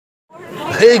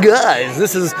Hey guys,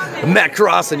 this is Matt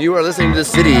Cross, and you are listening to the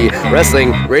City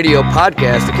Wrestling Radio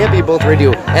Podcast. It can't be both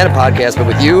radio and a podcast, but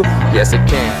with you, yes, it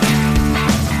can.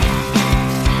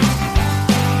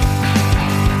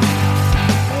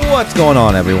 What's going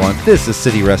on, everyone? This is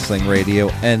City Wrestling Radio,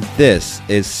 and this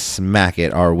is Smack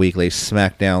It, our weekly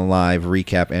SmackDown Live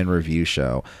recap and review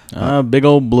show. Big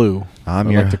old blue. I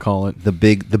like to call it the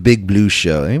Big Blue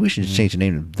Show. Maybe we should change the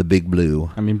name to the Big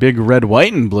Blue. I mean, big red,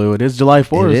 white, and blue. It is July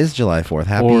 4th. It is July 4th.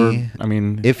 Happy.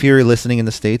 If you're listening in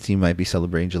the States, you might be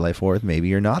celebrating July 4th. Maybe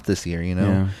you're not this year.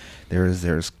 Yeah.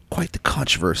 There's quite the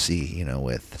controversy.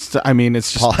 With. It's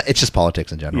just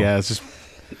politics in general. Yeah, this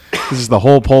is the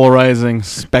whole polarizing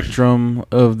spectrum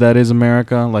of that is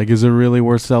America. Like, is it really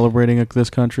worth celebrating this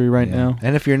country right now?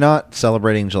 And if you're not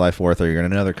celebrating July 4th or you're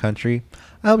in another country,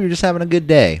 I hope you're just having a good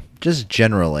day. Just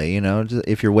generally, just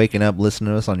if you're waking up,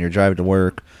 listening to us on your drive to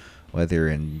work, whether you're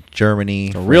in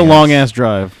Germany. A real long-ass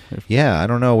drive. Yeah, I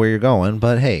don't know where you're going,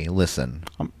 but hey, listen.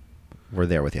 We're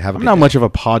there with you. Have a good day. I'm not much of a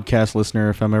podcast listener.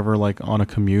 If I'm ever, on a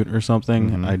commute or something,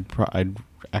 Mm-hmm. I'd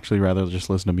actually rather just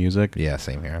listen to music. Yeah,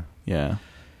 same here. Yeah.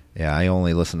 Yeah, I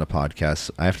only listen to podcasts.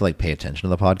 I have to pay attention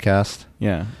to the podcast.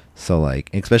 Yeah. So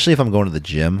especially if I'm going to the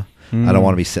gym, I don't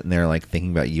want to be sitting there thinking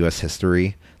about U.S.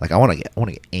 history. I want to get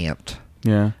amped.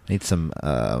 Yeah. I need some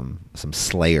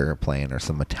Slayer playing or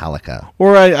some Metallica.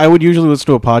 Or I would usually listen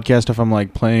to a podcast if I'm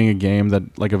playing a game a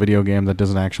video game that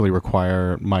doesn't actually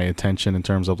require my attention in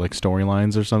terms of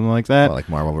storylines or something like that. Well,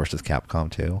 Marvel vs.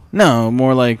 Capcom 2. No,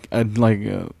 more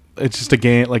it's just a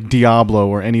game like Diablo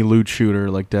or any loot shooter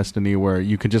like Destiny, where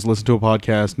you can just listen to a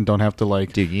podcast and don't have to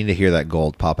Dude, you need to hear that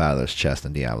gold pop out of this chest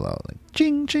in Diablo.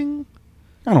 Ching, ching.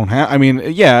 I don't have... I mean,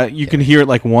 you can hear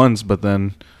it once, but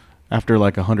then after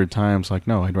 100 times,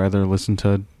 no, I'd rather listen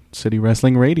to City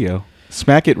Wrestling Radio.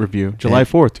 Smack It review, July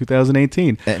 4th,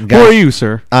 2018. Who are you,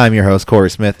 sir? I'm your host, Corey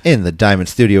Smith, in the Diamond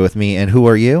Studio with me. And who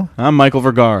are you? I'm Michael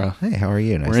Vergara. Hey, how are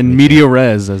you? We're in media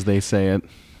res, as they say it.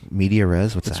 Media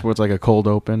res? What's that? It's where it's a cold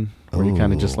open, where you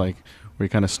kind of just where you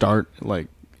kind of start where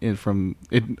you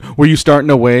start in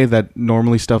a way that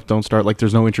normally stuff don't start.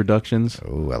 There's no introductions.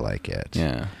 Oh, I like it.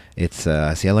 Yeah. It's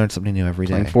I learn something new every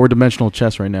day. Playing 4-dimensional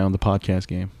chess right now in the podcast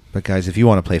game. But guys, if you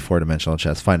want to play 4-dimensional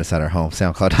chess, find us at our home,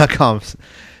 SoundCloud.com.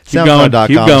 Keep going.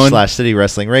 SoundCloud.com/City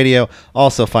Wrestling Radio.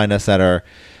 Also find us at our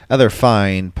other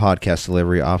fine podcast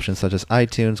delivery options such as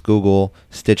iTunes, Google,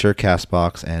 Stitcher,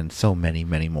 CastBox, and so many,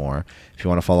 many more. If you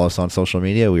want to follow us on social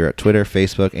media, we are at Twitter,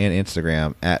 Facebook, and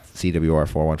Instagram at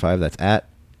CWR415. That's at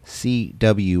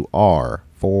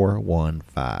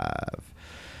CWR415.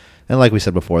 And like we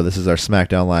said before, this is our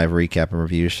SmackDown Live recap and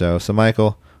review show. So,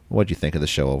 Michael, what did you think of the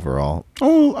show overall?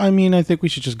 Oh, I mean, I think we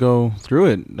should just go through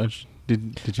it.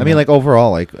 Did you?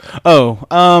 Overall, I don't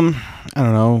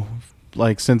know.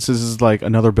 Since this is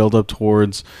another build-up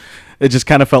towards... It just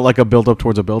kind of felt like a build-up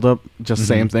towards a build-up. Just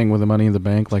same thing with the Money in the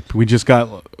Bank. We just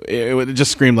got... It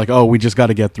just screamed we just got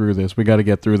to get through this. We got to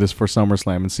get through this for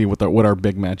SummerSlam and see what our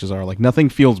big matches are. Nothing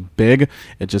feels big.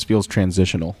 It just feels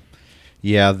transitional.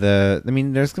 Yeah, I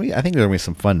think there's gonna be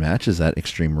some fun matches at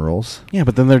Extreme Rules. Yeah,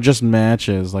 but then they're just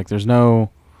matches. There's no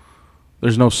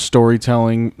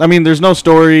storytelling. I mean, there's no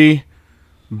story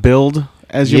build,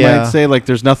 as you might say.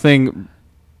 There's nothing.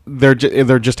 They're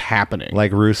just happening.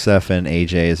 Rusev and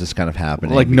AJ is just kind of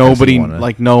happening. No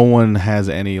one has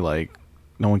any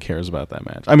no one cares about that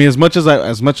match. I mean, as much as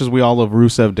we all love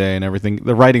Rusev Day and everything,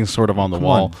 the writing's sort of on the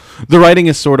wall. The writing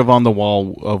is sort of on the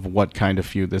wall of what kind of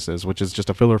feud this is, which is just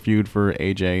a filler feud for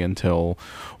AJ until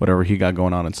whatever he got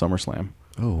going on in SummerSlam.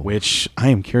 Oh, which I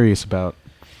am curious about.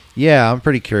 Yeah, I'm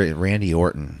pretty curious. Randy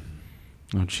Orton.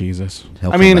 Oh, Jesus. Hey,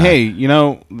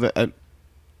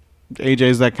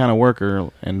 AJ's that kind of worker,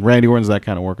 and Randy Orton's that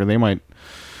kind of worker. They might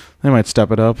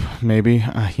step it up, maybe.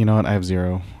 You know what? I have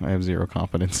zero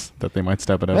confidence that they might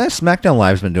step it up. SmackDown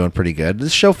Live's been doing pretty good.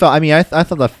 This show felt... I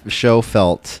thought the show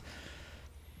felt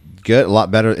good, a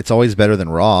lot better. It's always better than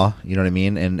Raw, you know what I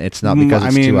mean? And it's not because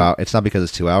it's 2 hours. It's not because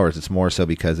it's 2 hours. It's more so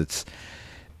because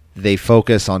they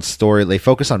focus on story. They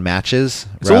focus on matches.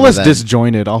 It's a little less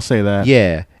disjointed, I'll say that.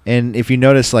 Yeah. And if you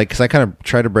notice, because I kind of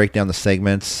try to break down the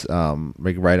segments,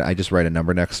 I just write a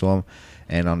number next to them.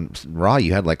 And on Raw,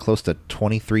 you had close to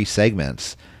 23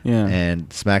 segments. Yeah. And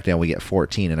SmackDown, we get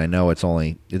 14. And I know it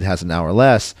has an hour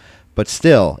less, but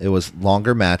still, it was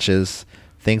longer matches,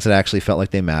 things that actually felt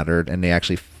like they mattered, and they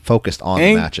actually focused on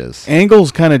the matches.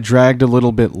 Angles kind of dragged a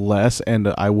little bit less,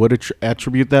 and I would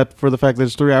attribute that for the fact that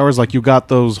it's 3 hours. You got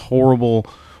those horrible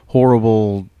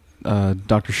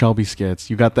Dr. Shelby skits.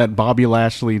 You got that Bobby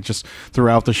Lashley just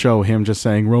throughout the show, him just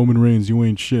saying, Roman Reigns, you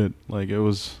ain't shit. It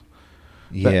was...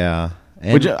 Yeah.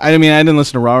 And I mean, I didn't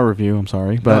listen to Raw review. I'm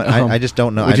sorry, but I just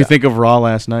don't know. What'd you think of Raw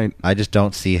last night? I just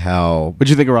don't see how. What'd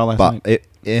you think of Raw last night?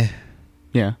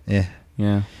 Yeah.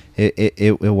 Yeah.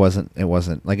 It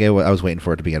wasn't like I was waiting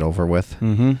for it to get over with.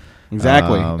 Mm-hmm.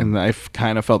 Exactly, and I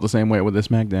kind of felt the same way with this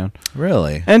SmackDown.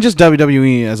 Really, and just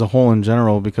WWE as a whole in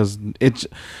general, because it's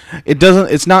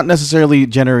not necessarily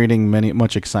generating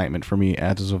much excitement for me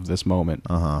as of this moment,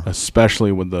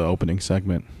 especially with the opening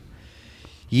segment.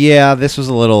 Yeah, this was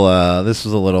a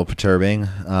little perturbing.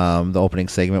 The opening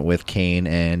segment with Kane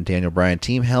and Daniel Bryan,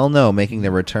 Team Hell No, making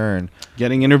their return,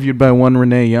 getting interviewed by one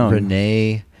Renee Young,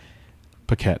 Renee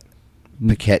Paquette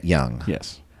Young,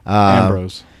 yes,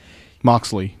 Ambrose.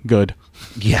 Moxley, good.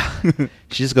 Yeah.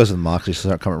 She just goes with Moxley. She'll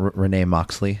start calling Renee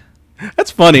Moxley. That's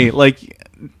funny. Like,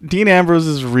 Dean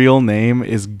Ambrose's real name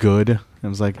is Good.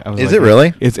 Is it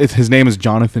really? It's his name is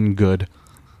Jonathan Good.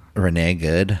 Renee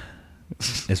Good.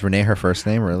 Is Renee her first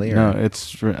name, really? Or? No,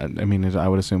 I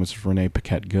would assume it's Renee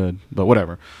Paquette Good, but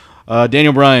whatever.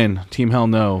 Daniel Bryan, Team Hell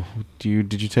No.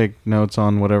 Did you take notes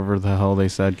on whatever the hell they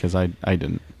said? Because I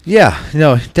didn't. Yeah,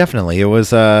 no, definitely. It was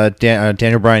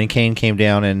Daniel Bryan and Kane came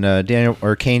down, and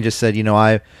Kane just said,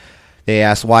 they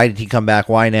asked why did he come back,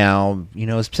 why now?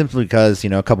 It's simply because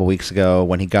a couple weeks ago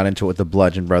when he got into it with the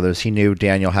Bludgeon Brothers, he knew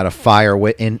Daniel had a fire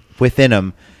within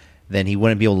him. Then he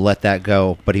wouldn't be able to let that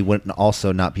go, but he wouldn't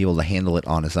also not be able to handle it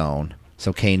on his own.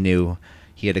 So Kane knew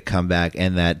he had to come back,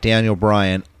 and that Daniel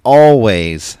Bryan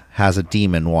always has a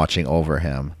demon watching over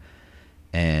him.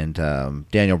 And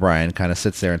Daniel Bryan kind of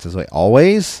sits there and says, wait,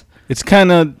 always? It's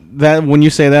kind of that when you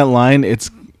say that line,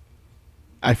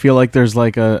 I feel like there's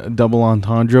like a double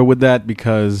entendre with that,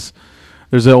 because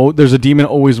there's a demon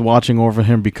always watching over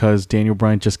him because Daniel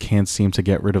Bryan just can't seem to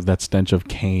get rid of that stench of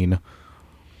Kane.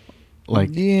 Like,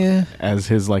 yeah, as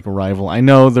his like rival. I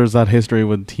know there's that history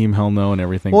with Team Hell No and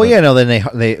everything. Well, then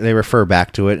they refer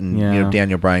back to it, and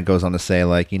Daniel Bryan goes on to say,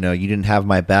 like, you didn't have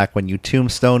my back when you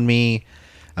tombstoned me.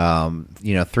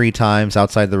 3 times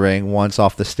outside the ring, once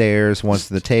off the stairs, once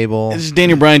to the table. It's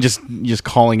Daniel Bryan just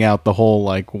calling out the whole,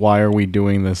 like, why are we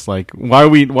doing this? Like, why are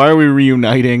we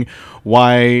reuniting?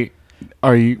 Why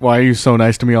are you so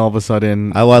nice to me all of a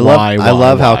sudden? I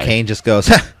love how Kane just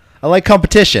goes, I like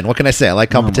competition. What can I say? I like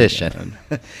competition.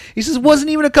 He says, wasn't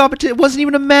even a competition. It wasn't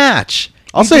even a match.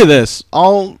 I'll say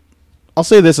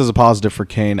this as a positive for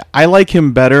Kane. I like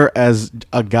him better as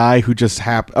a guy who just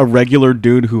a regular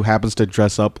dude who happens to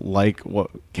dress up like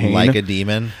Kane, like a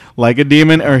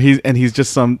demon, or he's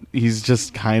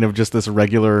just kind of just this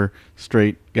regular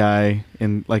straight guy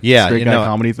in straight guy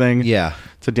comedy thing. Yeah.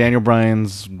 To Daniel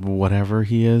Bryan's whatever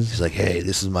he is. He's like, hey,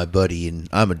 this is my buddy, and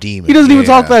I'm a demon. He doesn't even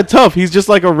talk that tough. He's just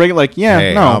like a regular,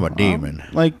 hey, no, I'm a demon.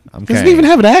 He doesn't even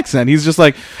have an accent. He's just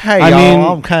like, hey,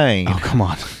 I'm Kane. Oh, come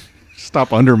on.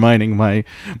 Stop undermining my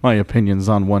opinions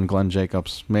on one Glenn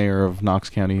Jacobs, mayor of Knox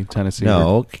County, Tennessee.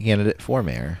 No, candidate for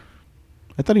mayor.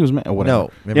 I thought he was mayor. Whatever.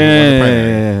 No.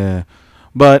 Yeah.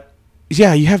 But,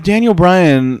 yeah, you have Daniel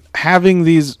Bryan having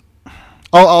these...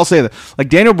 I'll say that. Like,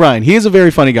 Daniel Bryan, he is a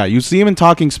very funny guy. You see him in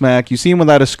Talking Smack. You see him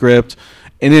without a script.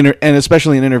 And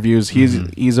especially in interviews,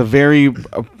 he's a very,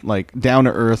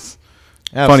 down-to-earth,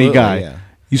 funny guy. Yeah.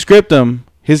 You script him,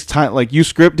 his time... Like, you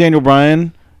script Daniel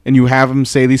Bryan... and you have him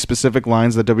say these specific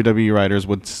lines that WWE writers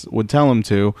would tell him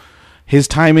to, his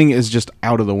timing is just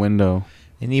out of the window.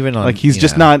 And even on, he's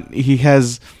just not.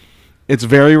 It's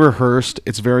very rehearsed.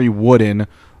 It's very wooden,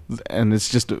 and it's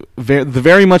just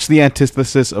very much the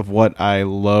antithesis of what I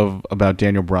love about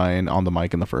Daniel Bryan on the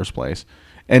mic in the first place.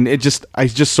 And I just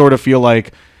sort of feel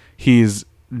like he's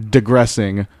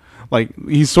digressing. Like,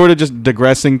 he's sort of just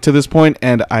digressing to this point,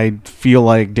 and I feel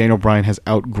like Daniel Bryan has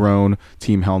outgrown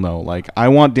Team Hell No. Like, I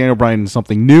want Daniel Bryan in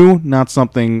something new, not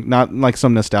like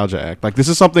some nostalgia act. Like, this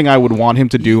is something I would want him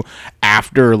to do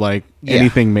after,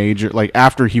 anything major. Like,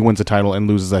 after he wins a title and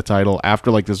loses that title.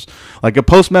 After, this, a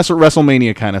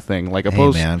post-WrestleMania kind of thing.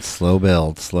 Hey, man, slow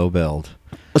build.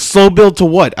 A slow build to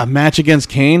what? A match against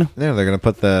Kane? Yeah, they're gonna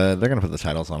put the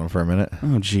titles on him for a minute.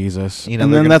 Oh, Jesus!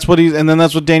 That's what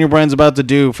Daniel Bryan's about to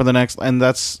do for the next. And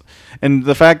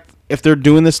the fact, if they're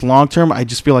doing this long term, I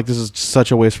just feel like this is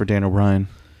such a waste for Daniel Bryan.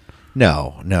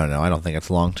 No, I don't think it's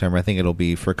long term. I think it'll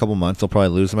be for a couple months. They'll probably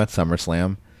lose him at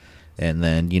SummerSlam, and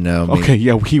then Okay,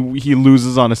 yeah, he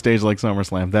loses on a stage like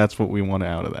SummerSlam. That's what we want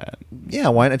out of that. Yeah,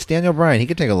 why not? It's Daniel Bryan. He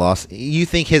could take a loss. You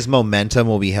think his momentum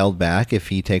will be held back if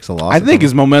he takes a loss? I think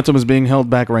his momentum is being held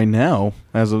back right now,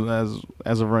 as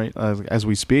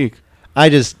we speak.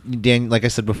 Like I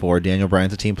said before, Daniel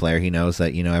Bryan's a team player. He knows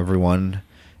that everyone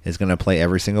is going to play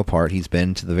every single part. He's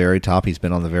been to the very top. He's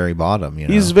been on the very bottom. You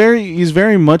know, he's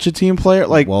very much a team player.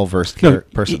 Like well-versed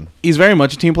person. He's very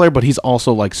much a team player, but he's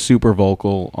also like super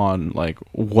vocal on like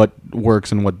what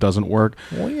works and what doesn't work.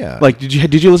 Well, yeah. Like, did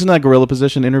you listen to that Gorilla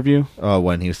Position interview?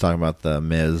 When he was talking about the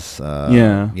Miz.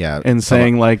 Yeah, and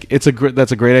saying like that's a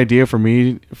great idea for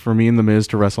me and the Miz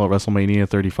to wrestle at WrestleMania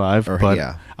 35.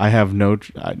 But I have no.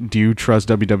 Do you trust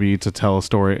WWE to tell a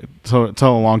story, tell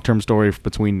a long-term story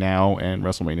between now and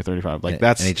WrestleMania 35? Like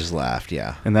and he just laughed.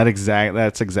 Yeah, and that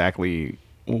is exactly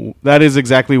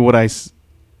what I.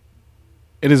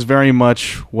 It is very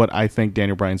much what I think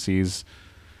Daniel Bryan sees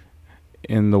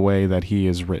in the way that he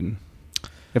is written,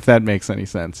 if that makes any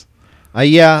sense.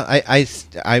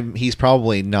 He's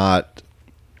probably not.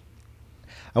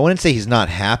 I wouldn't say he's not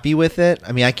happy with it.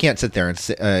 I mean, I can't sit there and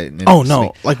say.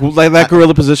 Like that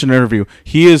Gorilla Position interview.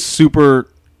 He is super.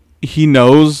 He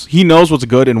knows what's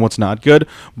good and what's not good,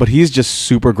 but he's just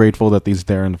super grateful that he's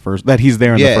there in the first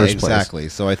place. Exactly.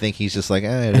 So I think he's just like,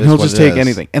 and he'll just take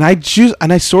anything. And I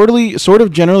sort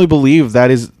of generally believe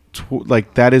that is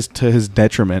to his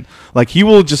detriment. Like he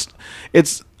will just.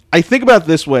 I think about it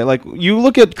this way. Like you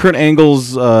look at Kurt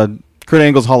Angle's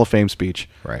Hall of Fame speech.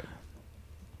 Right.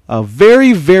 A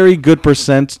very, very good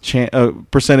percentage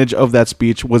of that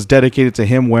speech was dedicated to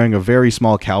him wearing a very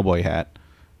small cowboy hat.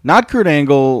 Not Kurt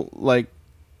Angle,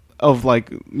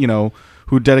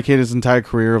 who dedicated his entire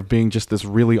career of being just this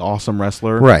really awesome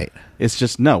wrestler. Right. It's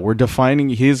just, no, we're defining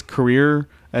his career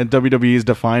at WWE is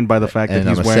defined by the fact that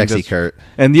he's I'm a wearing sexy Kurt.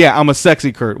 And yeah, I'm a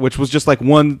sexy Kurt, which was just like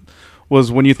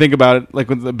was when you think about it, like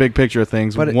with the big picture of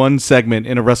things, one segment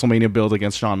in a WrestleMania build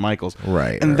against Shawn Michaels.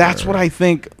 Right. And that's what I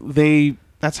think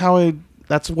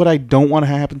that's what I don't want to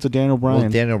happen to Daniel Bryan. Well,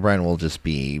 Daniel Bryan will just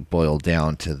be boiled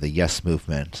down to the Yes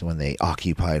Movement when they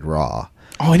occupied Raw.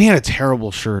 Oh, and he had a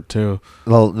terrible shirt too.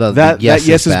 Well, that Yes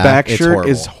is Back shirt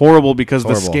is horrible because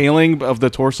the scaling of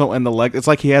the torso and the leg, it's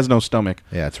like he has no stomach.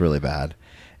 Yeah, it's really bad.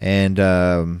 And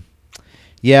I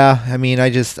mean,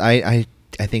 I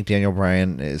think Daniel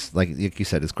Bryan is, like you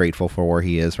said, is grateful for where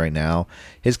he is right now.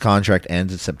 His contract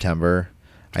ends in September.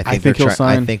 I think he'll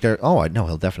sign. I think they're. Oh, no,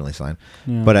 he'll definitely sign.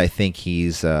 Yeah. But I think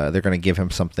they're going to give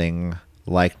him something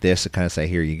like this to kind of say,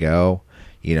 "Here you go,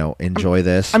 enjoy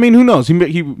this." I mean, who knows?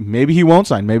 Maybe he won't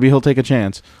sign. Maybe he'll take a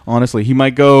chance. Honestly, he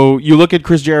might go. You look at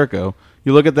Chris Jericho.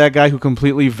 You look at that guy who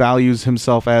completely values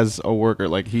himself as a worker.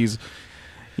 Like he's,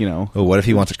 Well, what if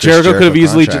he wants a Jericho could have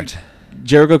easily.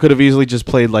 Jericho could have easily just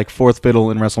played like fourth fiddle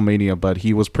in WrestleMania, but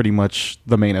he was pretty much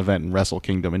the main event in Wrestle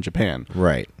Kingdom in Japan.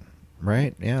 Right.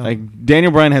 Right, yeah. Like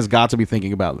Daniel Bryan has got to be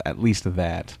thinking about at least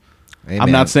that. Hey,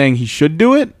 I'm not saying he should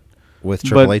do it. With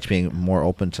Triple H being more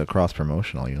open to cross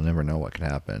promotional, you'll never know what could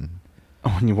happen.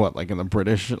 Oh, and what, like in the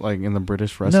British wrestling?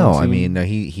 No, scene? I mean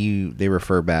they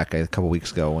refer back a couple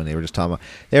weeks ago when they were just talking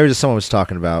about. Someone was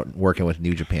talking about working with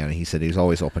New Japan, and he said he's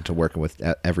always open to working with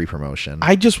every promotion.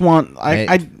 I just want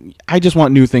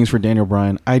new things for Daniel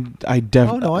Bryan.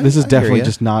 This is definitely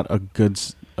just not a good.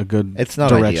 It's not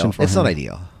direction ideal. For it's him. not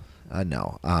ideal.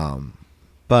 No.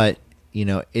 But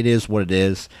it is what it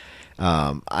is.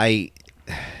 It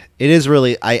is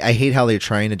really. I hate how they're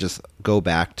trying to just go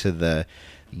back to the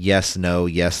yes no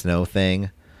thing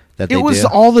that they do. It was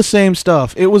all the same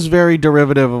stuff. It was very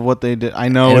derivative of what they did. I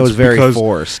know, and it was very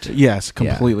forced. Yes,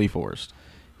 completely forced.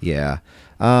 Yeah.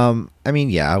 I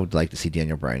mean, I would like to see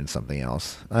Daniel Bryan in something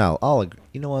else. I'll agree.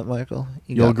 You know what, Michael?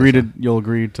 You'll agree to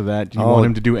that. Do you want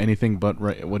him to do anything but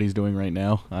what he's doing right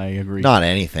now? I agree. Not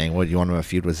anything. What, do you want him to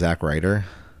feud with Zack Ryder?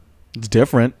 It's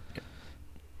different.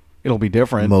 It'll be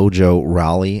different. Mojo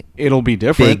Rawley. It'll be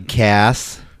different. Big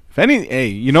Cass.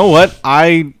 You know what?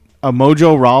 A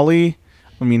Mojo Rawley.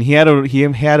 I mean, he had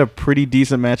a pretty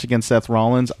decent match against Seth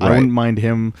Rollins. Right. I wouldn't mind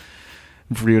him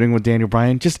feuding with Daniel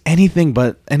Bryan. Just anything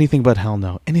but hell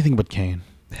no. Anything but Kane.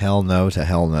 Hell no to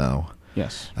hell no.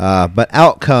 Yes. But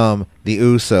out come the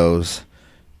Usos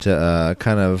to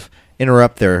kind of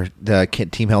interrupt the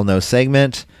Team Hell No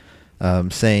segment,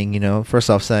 saying, first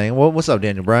off saying, well, what's up,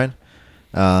 Daniel Bryan?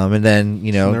 And then,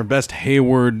 their best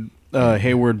Hayward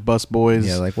bus boys.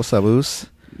 Yeah, like, what's up, Us?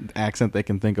 Accent they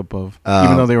can think of,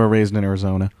 even though they were raised in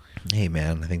Arizona. Hey,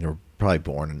 man, I think they were probably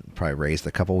born and probably raised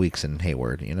a couple weeks in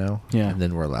Hayward, Yeah. And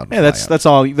then we're allowed to fly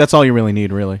out. That's all you really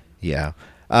need, really. Yeah.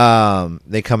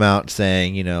 They come out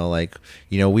saying,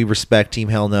 we respect Team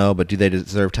Hell No, but do they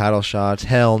deserve title shots?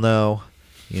 Hell no.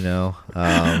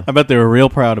 I bet they were real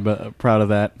proud of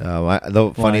that.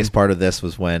 The funniest part of this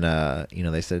was when,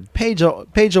 they said, Paige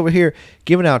over here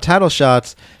giving out title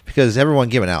shots because everyone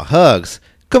giving out hugs.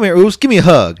 Come here, Oos, give me a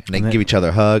hug. And they give each other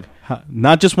a hug.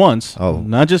 Not just once. Oh.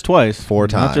 Not just twice. 4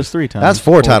 times. Not just 3 times. That's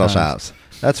 4 title shots.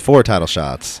 That's 4 title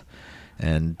shots.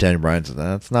 And Daniel Bryan said,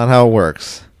 that's not how it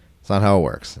works. It's not how it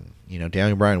works. And,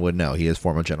 Daniel Bryan would know. He is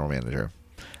former general manager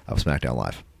of SmackDown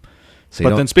Live. So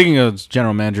but then speaking of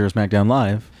general manager of SmackDown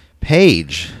Live,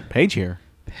 Paige here.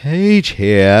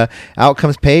 Out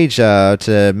comes Paige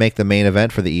to make the main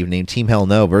event for the evening. Team Hell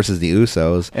No versus the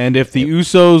Usos. And if the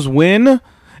Usos win,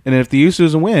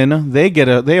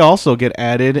 they also get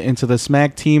added into the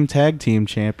Smack Team Tag Team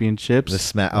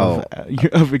Championships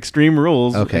of Extreme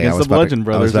Rules against the Bludgeon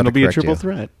Brothers, and it'll be a triple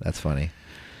threat. That's funny.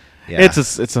 Yeah.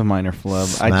 It's a minor flub.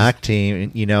 Smack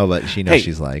Team, but she knows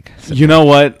she's like. You know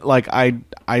what? Like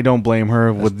I don't blame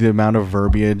her with the amount of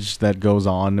verbiage that goes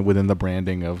on within the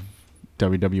branding of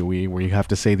WWE, where you have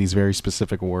to say these very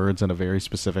specific words in a very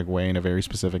specific way in a very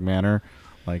specific manner.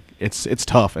 Like it's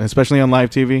tough, and especially on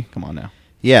live TV. Come on now.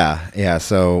 Yeah.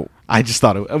 So I just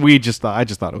thought it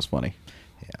was funny.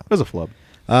 Yeah, it was a flub.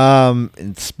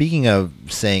 And speaking of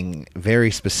saying very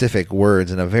specific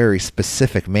words in a very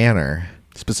specific manner,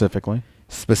 specifically,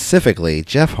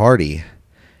 Jeff Hardy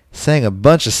saying a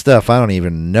bunch of stuff I don't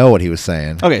even know what he was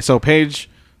saying. Okay, so Paige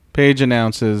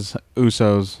announces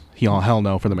Usos Hell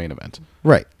No for the main event.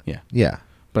 Right. Yeah.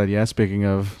 But yeah, speaking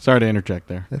of, sorry to interject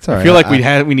there. That's all right. I feel like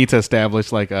we need to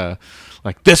establish like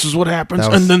this is what happens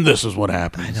and then this is what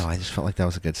happens. I know. I just felt like that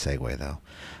was a good segue though.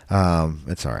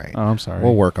 It's all right. Oh, I'm sorry.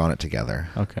 We'll work on it together.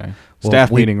 Okay.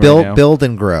 Staff meeting right now. Build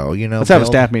and grow. Let's have a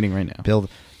staff meeting right now. Build.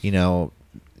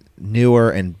 Newer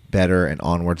and better and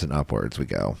onwards and upwards we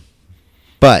go.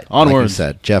 But onwards. Like you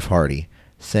said, Jeff Hardy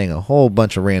saying a whole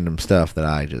bunch of random stuff that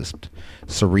I just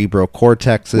cerebral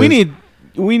cortexes.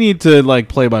 We need to like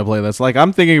play by play this. Like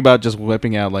I'm thinking about just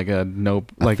whipping out like a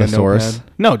notepad.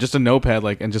 No, just a notepad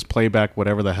and just play back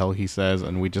whatever the hell he says,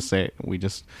 and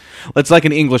it's like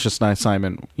an English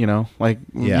assignment, Like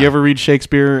you ever read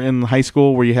Shakespeare in high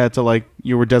school where you had to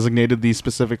you were designated these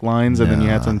specific lines and then you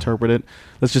had to interpret it.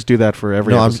 Let's just do that for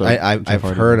every episode. I've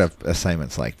heard of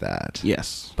assignments like that.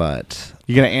 Yes, but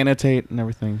you're gonna annotate and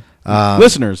everything.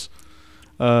 Listeners,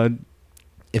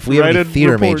 if we have any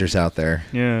theater majors out there.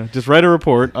 Yeah, just write a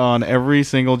report on every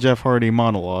single Jeff Hardy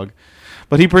monologue.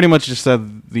 But he pretty much just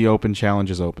said the open challenge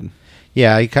is open.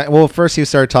 Yeah, first he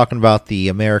started talking about the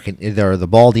the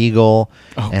bald eagle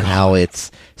how its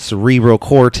cerebral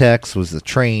cortex was the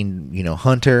trained,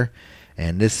 hunter.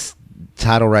 And this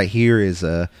title right here is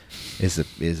a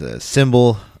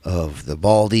symbol of the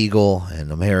bald eagle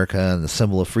and America and the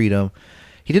symbol of freedom.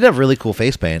 He did have really cool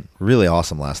face paint. Really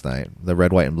awesome last night. The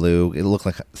red, white, and blue. It looked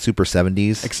like super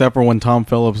 70s. Except for when Tom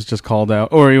Phillips just called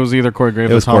out, or it was either Corey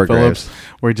Graves or Tom Phillips,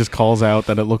 where he just calls out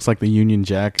that it looks like the Union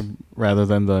Jack rather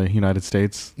than the United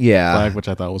States flag, which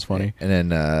I thought was funny.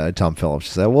 And then Tom Phillips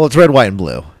said, well, it's red, white, and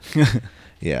blue.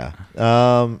 Yeah.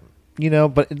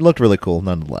 But it looked really cool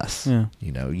nonetheless. Yeah.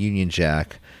 Union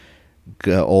Jack,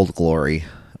 Old Glory,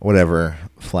 whatever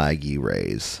flag you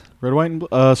raise. Red, white, and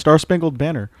blue. Star Spangled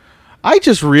Banner. I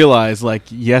just realized,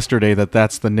 yesterday,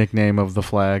 that's the nickname of the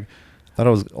flag. I thought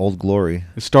it was Old Glory.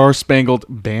 Star Spangled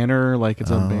Banner, it's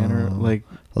a banner,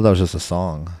 Well, that was just a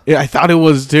song. Yeah, I thought it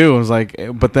was too. I was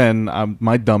but then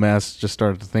my dumbass just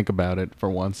started to think about it for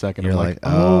 1 second. You're wait,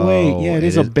 yeah, it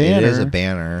is a banner. It is a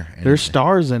banner. There's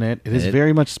stars in it. It is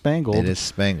very much spangled. It is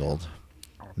spangled.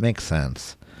 Makes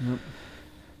sense. Yep.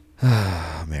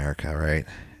 America, right?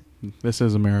 This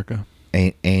is America.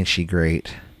 Ain't she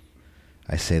great?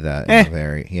 I say that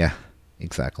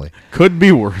exactly. Could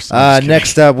be worse.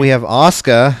 Next up, we have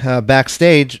Asuka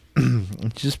backstage,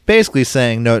 just basically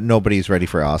saying nobody's ready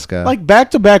for Asuka. Like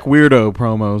back-to-back weirdo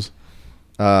promos.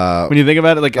 When you think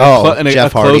about it,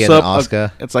 Jeff Hardy and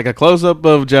Asuka. It's like a close-up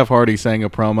of Jeff Hardy saying a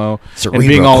promo Cerebral and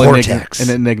being all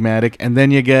enigmatic, and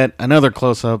then you get another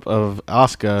close-up of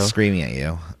Asuka screaming at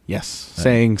you. Yes,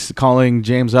 calling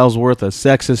James Ellsworth a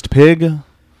sexist pig.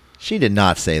 She did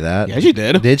not say that. Yeah, she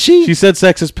did. Did she? She said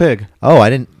sexist pig. Oh,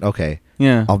 I didn't. Okay.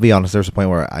 Yeah. I'll be honest. There's a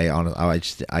point where I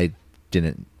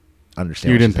didn't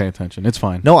understand. You didn't pay attention. It's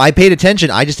fine. No, I paid attention.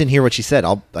 I just didn't hear what she said.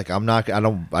 I don't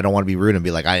want to be rude and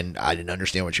be like, I didn't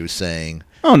understand what she was saying.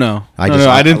 Oh no.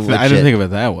 I didn't think of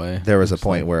it that way. There was a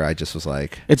point where I just was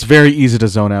like, it's very easy to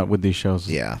zone out with these shows.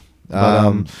 Yeah.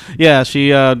 But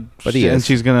she. But he is. And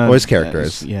she's gonna. Well, his character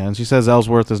is. Yeah, and she says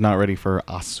Ellsworth is not ready for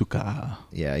Asuka.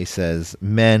 Yeah, he says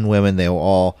men, women, they will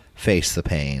all face the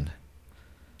pain.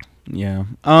 Yeah.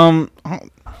 I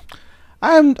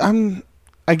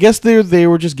guess they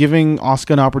were just giving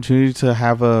Asuka an opportunity to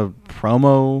have a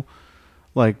promo,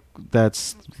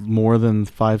 that's more than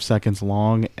 5 seconds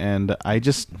long, and I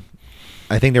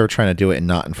think they were trying to do it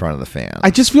not in front of the fan.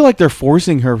 I just feel like they're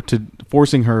forcing her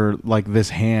this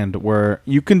hand where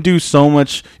you could do so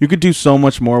much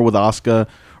more with Asuka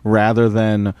rather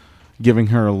than giving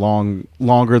her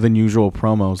longer than usual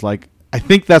promos. Like, I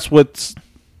think that's what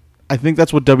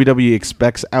WWE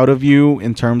expects out of you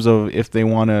in terms of if they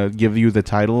want to give you the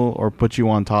title or put you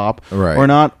on top Right. or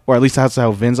not, or at least that's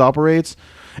how Vince operates.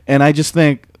 And I just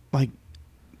think like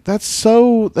that's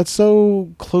so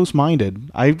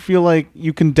close-minded. I feel like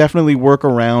you can definitely work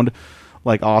around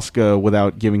like Asuka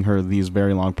without giving her these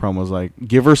very long promos. Like,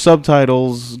 give her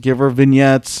subtitles, give her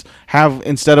vignettes, have,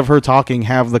 instead of her talking,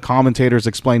 have the commentators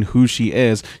explain who she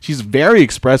is. She's very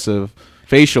expressive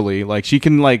facially. Like, she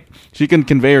can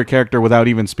convey her character without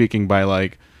even speaking, by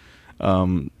like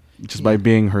just by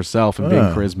being herself and being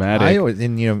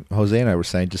charismatic. Jose and I were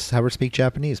saying, just have her speak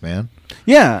Japanese, man.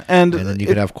 Yeah, and then you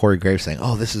could have Corey Graves saying,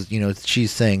 "Oh, this is,"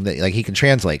 she's saying that, like, he can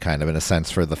translate kind of in a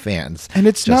sense for the fans. And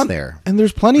it's just not there. And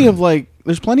there's plenty of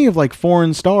like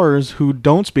foreign stars who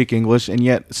don't speak English and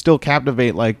yet still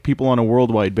captivate like people on a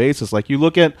worldwide basis. Like, you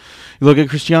look at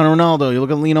Cristiano Ronaldo, you look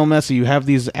at Lionel Messi. You have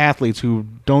these athletes who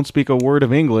don't speak a word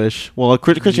of English. Well,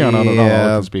 Cristiano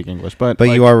Ronaldo can speak English, but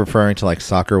like, you are referring to like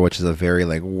soccer, which is a very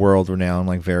like world-renowned,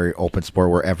 like very open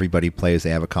sport where everybody plays. They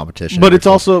have a competition. But it's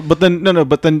also, but then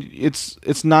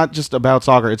it's not just about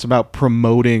soccer. It's about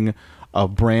promoting a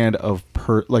brand of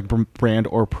brand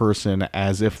or person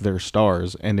as if they're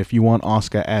stars. And if you want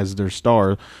Asuka as their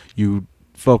star, you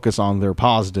focus on their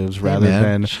positives rather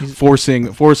than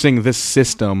forcing this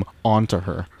system onto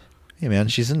her. Hey man,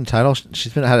 she's in title.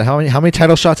 She's been how many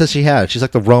title shots has she had? She's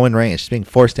like the Roman Reigns. She's being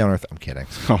forced down her. I'm kidding.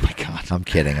 Oh my god, I'm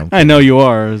kidding. I know you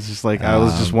are. It's just like I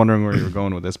was just wondering where you were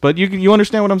going with this, but you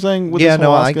understand what I'm saying? With this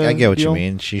whole I Asuka get what deal? you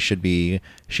mean. She should be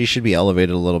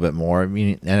elevated a little bit more. I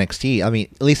mean, NXT. I mean,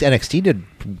 at least NXT did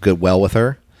well with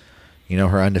her.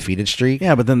 Her undefeated streak.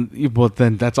 Yeah, but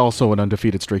then that's also an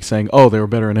undefeated streak. Saying, oh, they were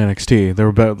better in NXT. They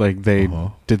were better. Like they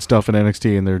did stuff in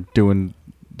NXT, and they're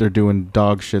doing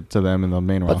dog shit to them in the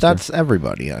main roster. But that's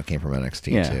everybody that came from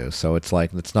NXT too. So it's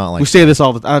like, it's not like we say this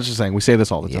all the. I was just saying we say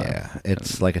this all the time. Yeah,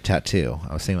 it's like a tattoo.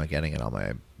 I was thinking about getting it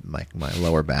on my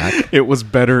lower back. It was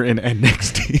better in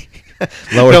NXT.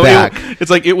 Lower back. It's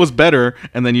like it was better,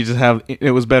 and then you just have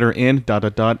it was better in ...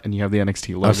 and you have the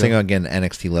NXT logo. I was thinking about getting an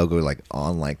NXT logo like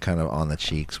on like kind of on the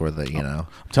cheeks where the I'm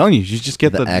telling you just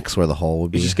get the X where the hole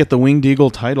would be. You just get the Winged Eagle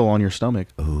title on your stomach.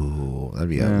 Ooh, that'd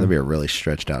be a really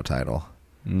stretched out title.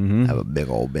 Mm-hmm. Have a big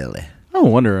old belly. I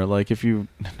wonder, like, if you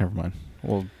never mind.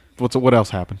 Well, what else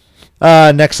happened?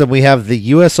 Next up, we have the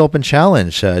U.S. Open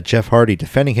Challenge. Jeff Hardy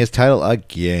defending his title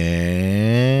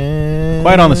again.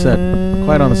 Quiet on the set,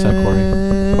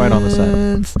 Corey. Quiet on the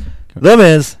set. The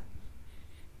Miz.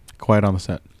 Quiet on the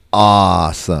set.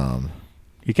 Awesome.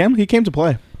 He came to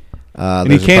play.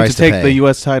 And he came to take the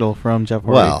U.S. title from Jeff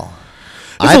Hardy. Well,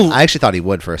 I actually thought he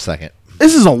would for a second.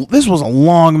 This was a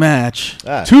long match.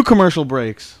 2 commercial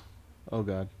breaks. Oh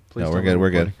God! Please. No,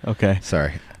 we're good. Okay.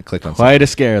 Sorry, I clicked on. Quite a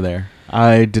scare there.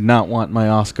 I did not want my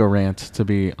Asuka rant to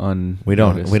be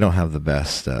unnoticed. We don't have the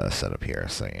best setup here,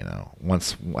 so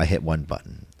once I hit one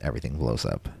button, everything blows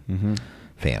up. Mm-hmm.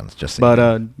 Fans just.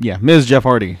 But Ms. Jeff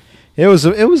Hardy. It was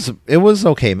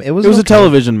okay. It was a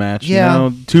television match.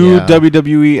 Yeah. 2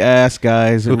 WWE ass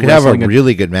guys who could have a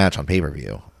really good match on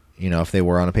pay-per-view. If they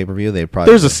were on a pay-per-view, they'd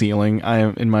probably... There's a ceiling,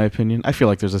 in my opinion. I feel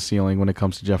like there's a ceiling when it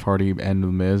comes to Jeff Hardy and The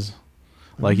Miz.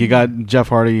 Like, you got Jeff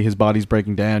Hardy, his body's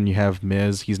breaking down. You have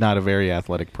Miz. He's not a very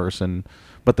athletic person,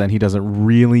 but then he doesn't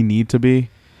really need to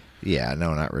be. Yeah,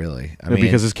 no, not really.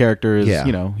 Because his character is,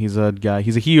 he's a guy.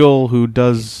 He's a heel who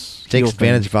does... Takes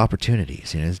advantage of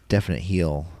opportunities. He's definite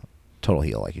heel. Total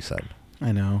heel, like you said.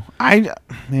 I know.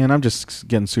 I'm just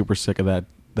getting super sick of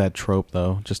that trope,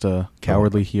 though. Just a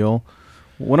cowardly heel.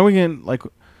 When are we getting, like,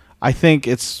 I think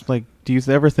it's, like, do you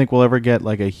ever think we'll ever get,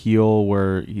 like, a heel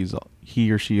where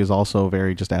he or she is also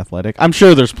very just athletic? I'm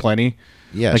sure there's plenty.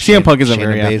 Yeah. Like, CM Punk isn't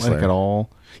very athletic at all.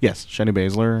 Yes, Shayna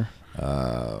Baszler.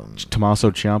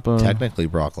 Tommaso Ciampa. Technically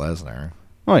Brock Lesnar.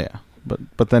 Oh, yeah.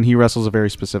 But then he wrestles a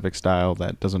very specific style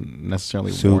that doesn't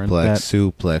necessarily warrant that.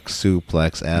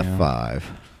 Suplex, F5.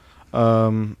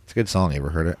 It's a good song. You ever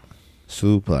heard it?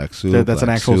 Suplex. That's an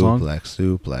actual song?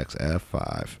 Suplex,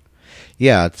 F5.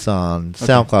 Yeah, it's on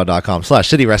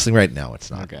SoundCloud.com/City Wrestling right now.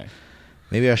 It's not. Okay.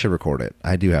 Maybe I should record it.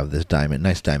 I do have this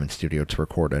nice diamond studio to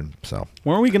record in. So.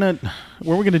 Weren't we gonna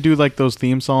do like those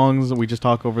theme songs? We just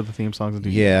talk over the theme songs. And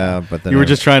but then you were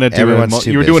just trying to do.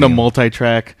 You were doing a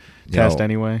multi-track test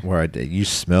anyway. Where you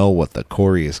smell what the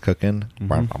Corey is cooking.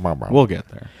 Mm-hmm. We'll get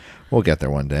there. We'll get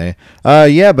there one day.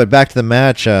 But back to the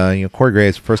match. Corey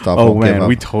Graves, first off, won't give up.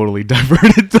 We totally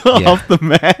diverted off the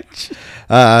match.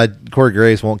 Corey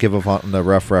Graves won't give up on the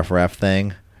ref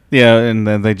thing. Yeah, and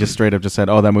then they just straight up just said,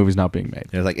 "Oh, that movie's not being made."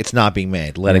 They're like, it's not being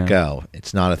made. Let Yeah. it go.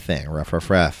 It's not a thing.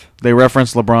 Ref. They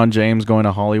referenced LeBron James going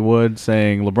to Hollywood,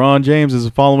 saying LeBron James is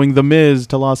following The Miz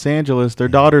to Los Angeles. Their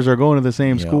daughters are going to the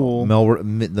same You know, school.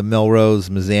 the Melrose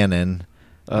Mazanin.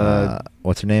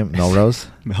 What's her name? Melrose?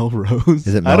 Melrose.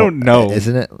 Is it? I don't know.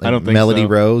 Isn't it? I don't think Melody so.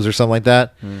 Rose or something like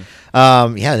that. Yeah.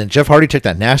 And then Jeff Hardy took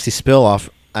that nasty spill off,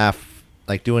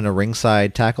 like doing a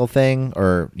ringside tackle thing,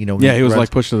 or Yeah, he was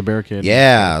like pushed to the barricade.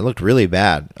 Yeah, it looked really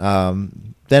bad. Then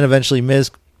eventually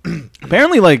Miz.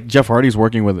 Apparently, like Jeff Hardy's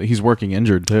he's working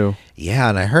injured too. Yeah,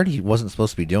 and I heard he wasn't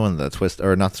supposed to be doing the twist,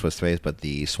 or not the twist face, but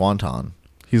the swanton.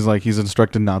 He's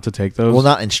instructed not to take those. Well,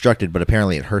 not instructed, but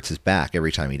apparently it hurts his back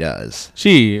every time he does.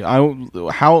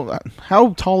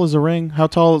 How tall is the ring? How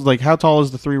tall is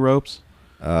the 3 ropes?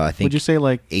 I think. Would you say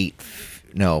like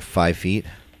 5 feet?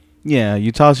 Yeah,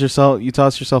 you toss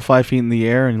yourself 5 feet in the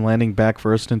air and landing back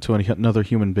first into another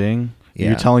human being. Yeah.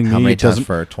 You're telling me how many it times doesn't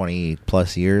for 20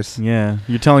 plus years? Yeah,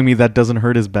 you're telling me that doesn't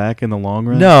hurt his back in the long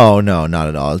run? No, not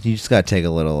at all. You just got to take a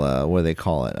little, what do they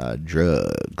call it?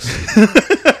 Drugs.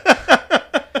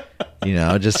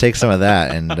 Just take some of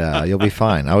that and you'll be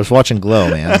fine. I was watching Glow,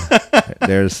 man.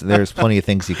 There's plenty of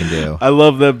things you can do. I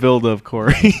love that build up,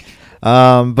 Corey.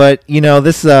 But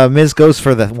this Miz goes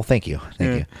for the. Well, thank you.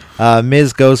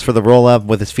 Miz goes for the roll up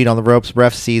with his feet on the ropes.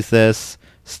 Ref sees this,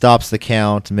 stops the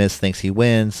count. Miz thinks he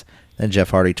wins. Then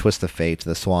Jeff Hardy twists the fate to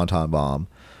the Swanton Bomb.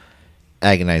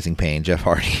 Agonizing pain. Jeff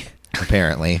Hardy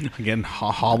apparently Again,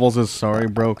 hobbles his sorry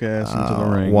broke ass into the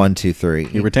ring. 1, 2, 3.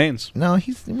 He retains. No,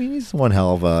 he's one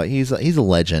hell of a. He's a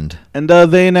legend. And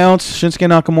they announced Shinsuke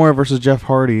Nakamura versus Jeff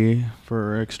Hardy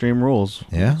for Extreme Rules.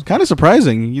 Yeah. It's kind of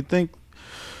surprising. You'd think.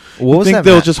 What was that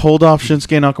they'll match? just hold off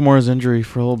Shinsuke Nakamura's injury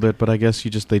for a little bit, but I guess they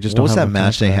just What don't was have that the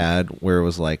match time they for that. had where it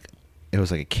was like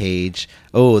a cage?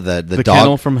 Oh, the dog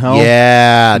Kennel from Hell?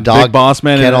 Yeah, The dog Big Boss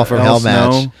Man Kennel and from El Hell Snow.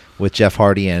 match with Jeff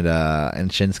Hardy and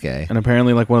Shinsuke. And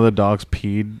apparently, like one of the dogs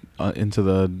peed on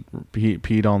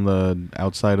the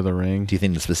outside of the ring. Do you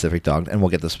think the specific dog? And we'll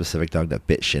get the specific dog that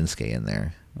bit Shinsuke in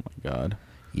there. Oh my god!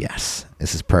 Yes,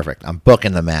 this is perfect. I'm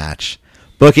booking the match.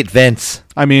 Book it, Vince.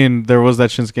 I mean, there was that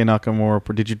Shinsuke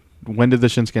Nakamura. When did the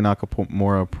Shinsuke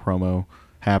Nakamura promo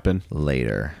happen?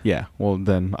 Later. Yeah. Well,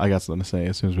 then I got something to say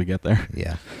as soon as we get there.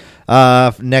 Yeah.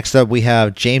 Next up, we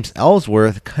have James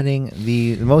Ellsworth cutting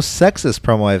the most sexist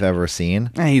promo I've ever seen.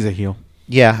 He's a heel.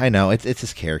 Yeah, I know. It's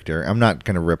his character. I'm not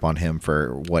going to rip on him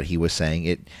for what he was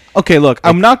saying. Okay, look,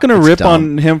 I'm not going to it's rip dumb.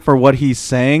 on him for what he's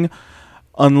saying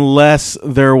unless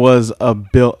there was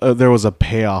a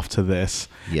payoff to this.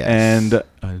 Yes. And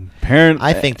apparently,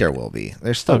 I think there will be.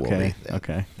 There still will be.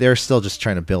 Okay. They're still just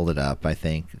trying to build it up, I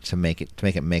think, to make it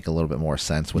make a little bit more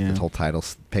sense with Yeah. the whole title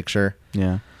picture.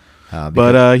 Yeah. Because-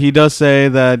 But he does say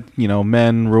that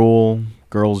men rule,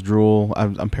 girls drool.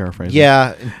 I'm paraphrasing.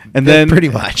 yeah, And then pretty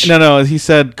much. No. He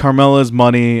said Carmella's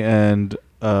money and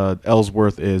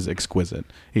Ellsworth is exquisite.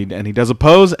 He does a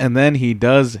pose and then he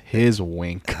does his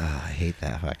wink. I hate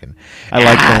that fucking. I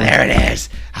like the wink. There it is.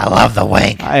 I love the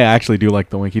wink. I actually do like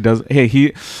the wink. He does.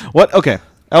 Hey, what? Okay,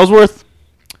 Ellsworth.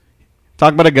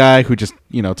 Talk about a guy who just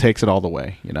takes it all the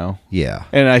way. Yeah.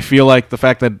 And I feel like the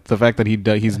fact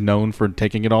that he's known for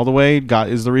taking it all the way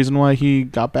is the reason why he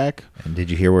got back. And did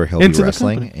you hear where he'll Into be the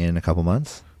wrestling company. in a couple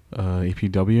months?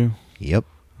 APW. Yep.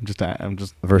 I'm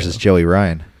just Versus Joey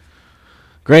Ryan.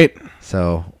 great.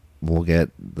 So we'll get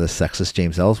the sexist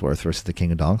James Ellsworth versus the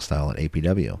King of Dong Style at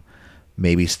APW.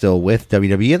 Maybe still with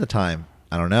WWE at the time.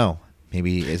 I don't know.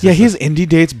 Maybe He has indie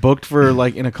dates booked for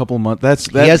like in a couple months.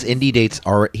 He has indie dates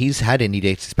already. He's had indie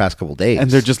dates these past couple days, and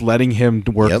they're just letting him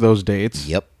work Yep. those dates.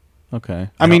 Yep. Okay.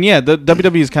 I mean, yeah, the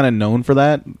WWE is kind of known for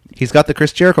that. He's got the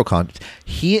Chris Jericho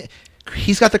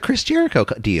He's got the Chris Jericho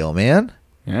deal, man.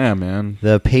 Yeah, man.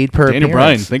 The paid per Daniel appearance.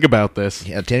 Bryan, think about this.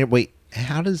 Yeah, Daniel. Wait,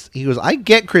 how does he goes? I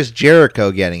get Chris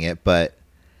Jericho getting it, but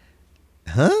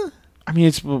I mean,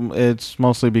 it's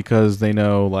mostly because they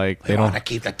know they want to don't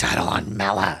keep the title on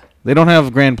Mella. they don't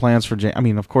have grand plans for James. I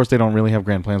mean, of course they don't really have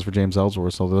grand plans for James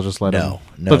Ellsworth, so they'll just let him. No.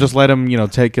 They'll just let him,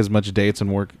 take as much dates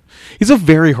and work. He's a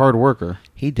very hard worker.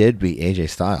 He did beat AJ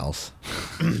Styles.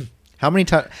 How many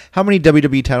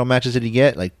WWE title matches did he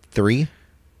get? Like 3?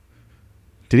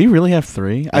 Did he really have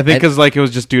 3? I think because it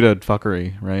was just due to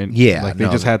fuckery, right? Yeah, they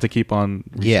just had to keep on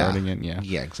restarting it. Yeah.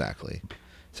 Yeah, exactly.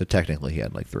 So technically, he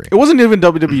had like 3. It wasn't even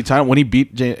WWE title when he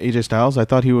beat AJ Styles. I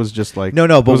thought he was just like No,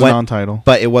 but it was when, a non-title.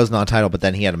 But it was non-title. But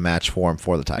then he had a match for him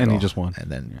for the title, And he just won.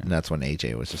 And then and that's when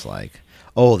AJ was just like,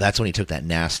 "Oh, that's when he took that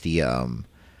nasty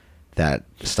that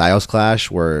Styles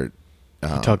clash where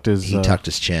He tucked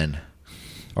his chin,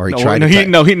 or he No, tried.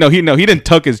 no, to he didn't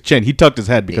tuck his chin. He tucked his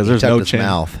head because he there's tucked no his chin.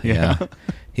 mouth. Yeah,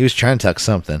 He was trying to tuck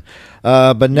something.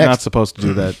 But You're next, not supposed to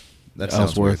do that. that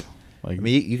sounds Ellsworth. weird. Like I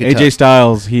mean, you can AJ tell-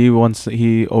 Styles, he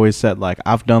always said like,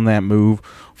 I've done that move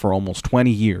for almost 20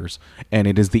 years, and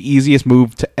it is the easiest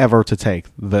move to ever to take.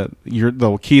 The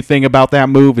key thing about that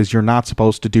move is you're not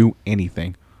supposed to do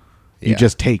anything. You Yeah.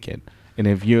 just take it. And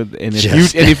if you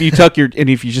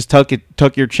Just-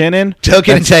 tuck your chin in, Tuck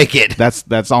it and that's- take it.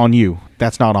 That's on you.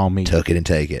 That's not on me. Tuck it and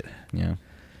take it. Yeah.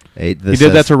 Hey, He this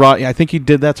did that says- to I think he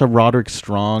did that to Roderick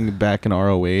Strong back in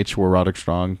ROH, where Roderick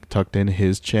Strong tucked in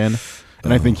his chin,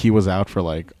 and I think he was out for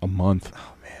like a month.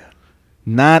 Oh man,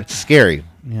 not It's scary.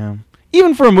 yeah.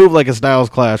 Even for a move like a Styles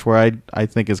Clash, where I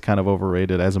think is kind of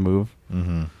overrated as a move.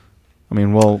 Mm-hmm. I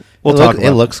mean, we'll It, talk. About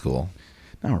it looks cool.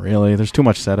 Not really. There's too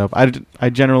much setup. I'm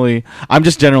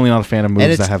just generally not a fan of And moves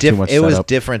it's that have too much it was setup.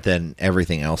 different than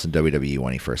everything else in WWE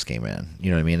when he first came in.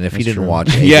 You know what I mean? And if you didn't True. watch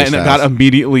AJ yeah, and it Styles-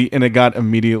 got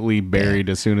immediately buried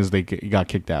as soon as they got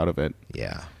kicked out of it.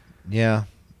 Yeah. Yeah.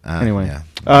 Anyway. yeah.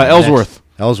 Ellsworth. Next,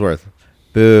 Ellsworth.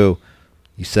 Boo.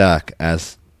 You suck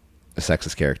as a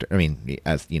sexist character. I mean,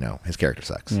 as, you know, his character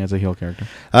sucks. Yeah, it's a heel character.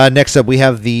 Next up, we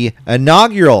have the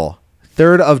inaugural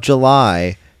 3rd of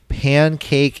July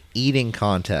pancake eating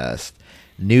contest.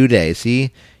 New Day.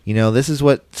 See, you know, this is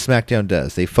what SmackDown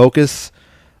does. They focus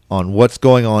on what's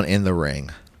going on in the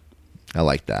ring. I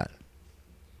like that.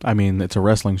 I mean, it's a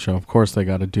wrestling show. Of course, they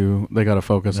got to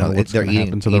focus on what's they're going to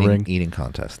happen to the ring. eating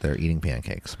contest. They're eating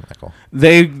pancakes, Michael.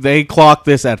 They clocked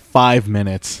this at 5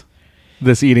 minutes.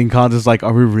 This eating contest, like,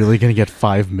 are we really going to get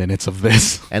 5 minutes of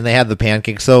this? And they had the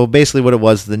pancakes. So basically what it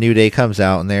was, the New Day comes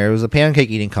out, and there was a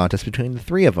pancake eating contest between the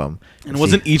three of them. And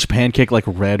wasn't each pancake like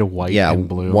red, white, Yeah, and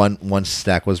blue? one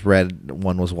stack was red,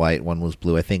 one was white, one was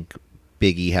blue. I think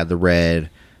Big E had the red,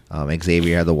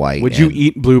 Xavier had the white. Would you and-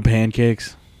 eat blue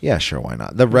pancakes? Yeah, sure, why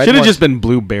not? The red Should have ones- just been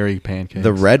blueberry pancakes.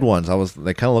 the red ones.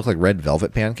 They kind of look like red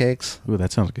velvet pancakes. Ooh,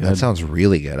 that sounds good. That sounds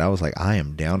really good. I was like, I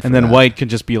am down for and then that. white could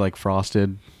just be like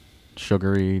frosted,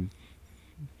 sugary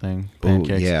thing. Ooh,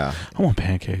 Pancakes. yeah. I want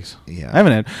pancakes. Yeah. I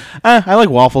haven't had. I like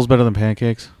waffles better than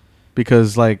pancakes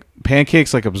because like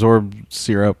pancakes like absorb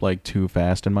syrup like too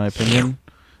fast in my opinion.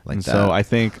 Like and that. so I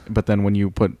think, but then when you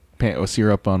put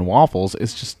syrup on waffles,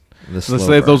 it's just The let's slow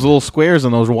say burn. those little squares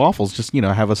and those waffles just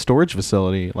have a storage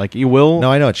facility. Like you will.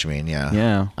 No, I know what you mean. Yeah.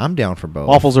 Yeah. I'm down for both.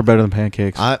 Waffles are better than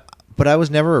pancakes. But I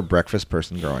was never a breakfast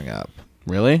person growing up.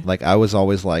 Really? Like I was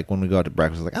always like when we go out to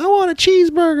breakfast, like I want a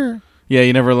cheeseburger. Yeah,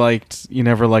 you never liked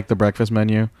the breakfast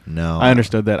menu. No, I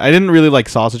understood that. I didn't really like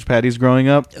sausage patties growing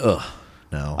up. Ugh,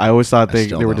 no. I always thought I they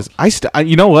still were don't. just.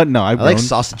 You know what? No, I like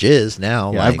sausages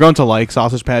now. Yeah, like, I've grown to like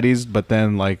sausage patties, but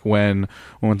then like when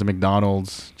we went to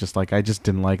McDonald's, just like I just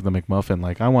didn't like the McMuffin.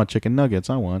 Like I want chicken nuggets.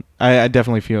 I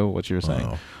definitely feel what you're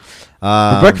saying. Oh.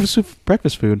 The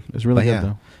breakfast food is really But good yeah.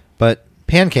 though. But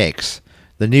pancakes,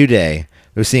 the New Day.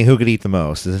 We're seeing who could eat the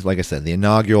most. This is, like I said, the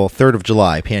inaugural 3rd of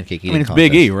July pancake eating I mean, it's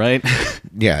contest. Big E, right?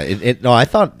 Yeah. No, I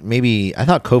thought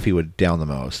Kofi would down the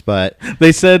most, but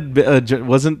They said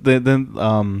wasn't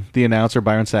the announcer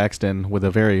Byron Saxton with a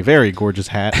very very gorgeous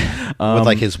hat with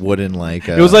like his wooden like.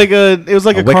 it was like a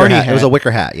wicker carny hat. hat. It was a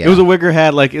wicker hat. Yeah. It was a wicker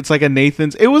hat, like it's like a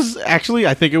Nathan's. It was actually,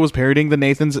 I think it was parodying the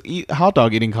Nathan's hot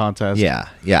dog eating contest. Yeah.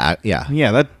 Yeah,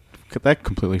 that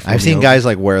completely. Flew I've me seen over. guys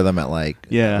like wear them at like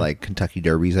Yeah. like Kentucky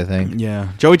Derbies. I think. Yeah,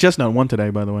 Joey Chestnut won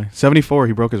today, by the way. 74,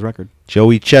 he broke his record.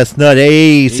 Joey Chestnut,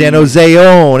 hey, San Jose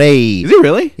on, hey. Is he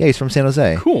really? Yeah, he's from San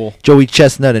Jose. Cool. Joey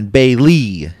Chestnut and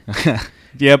Bailey.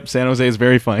 Yep, San Jose is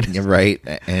very fine. Yeah, right.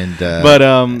 And But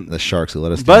the Sharks who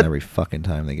let us but- down every fucking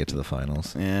time they get to the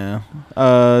finals. Yeah.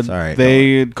 Sorry,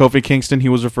 Kofi Kingston, he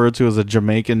was referred to as a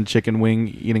Jamaican chicken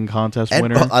wing eating contest And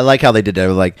winner. I like how they did that.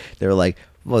 They were like,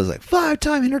 what was it, like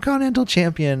 5-time Intercontinental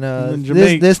Champion, then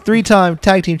Jamaica- this 3-time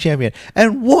Tag Team Champion,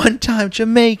 and 1-time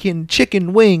Jamaican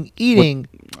chicken wing eating.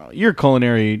 You're a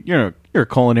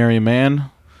culinary man.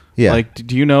 Yeah, Like,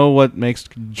 do you know what makes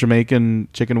Jamaican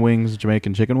chicken wings?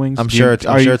 I'm sure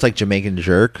it's like Jamaican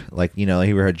jerk, like you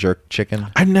ever heard jerk chicken?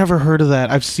 I've never heard of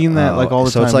that. I've seen that like all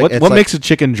the so time. it's like- it's what like- makes a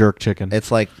chicken jerk chicken?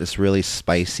 It's like this really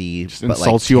spicy, Just but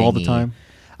insults like you all the tangy. time.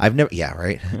 I've never, yeah,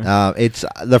 right. It's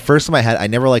the first time I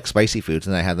never liked spicy foods,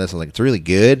 and I had this. I was like, it's really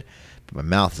good, but my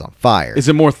mouth is on fire. Is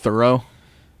it more thorough?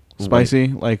 Spicy?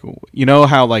 Like, you know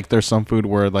how like there's some food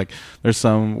where like there's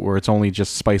some where it's only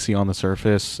just spicy on the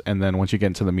surface, and then once you get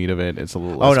into the meat of it, it's a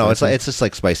little. Oh less no, spicy? it's just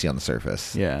like spicy on the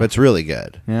surface. Yeah. but it's really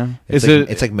good. Yeah. It's Is like,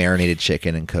 it? It's like marinated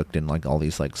chicken and cooked in like all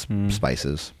these like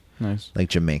spices, Nice. like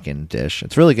Jamaican dish.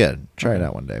 It's really good. Try it Okay.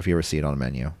 out one day if you ever see it on a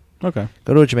menu. Okay.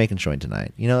 Go to a Jamaican joint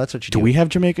tonight. That's what you do. Do we have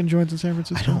Jamaican joints in San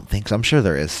Francisco? I don't think so. I'm sure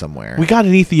there is somewhere. We got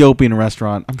an Ethiopian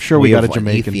restaurant. I'm sure we got a have an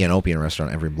Jamaican. Ethiopian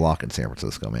restaurant every block in San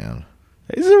Francisco, man.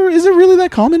 Is it really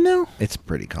that common now? It's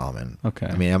pretty common. Okay.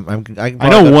 I mean, I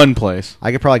know one place.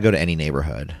 I could probably go to any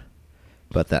neighborhood,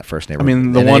 but that first neighborhood. I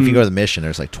mean, the and one if you go to the Mission,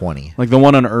 there's like 20. Like the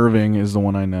one on Irving is the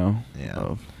one I know. Yeah.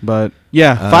 Of. But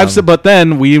yeah, but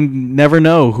then we never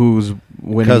know who's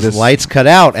winning Because this. lights cut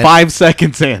out. 5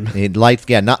 seconds in. Lights,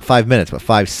 not 5 minutes, but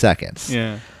 5 seconds.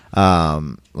 Yeah.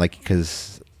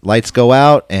 Because lights go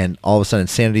out, and all of a sudden,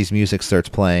 Sanity's music starts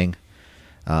playing,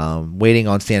 waiting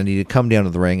on Sanity to come down to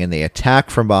the ring, and they attack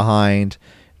from behind,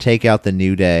 take out the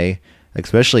New Day,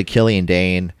 especially Killian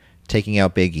Dane, taking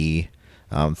out Big E,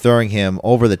 throwing him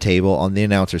over the table on the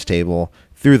announcer's table,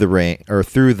 through the ring, or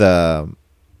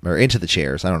into the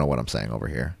chairs. I don't know what I'm saying over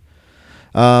here.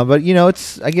 But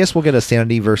I guess we'll get a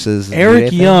Sanity versus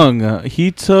Eric Young.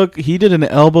 He did an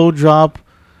elbow drop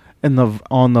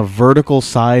on the vertical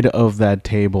side of that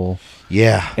table.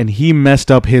 Yeah. And he messed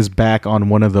up his back on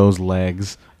one of those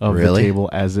legs of the table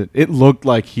as it looked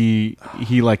like he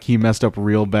messed up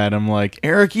real bad. I'm like,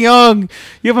 Eric Young,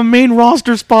 you have a main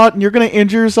roster spot and you're going to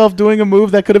injure yourself doing a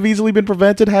move that could have easily been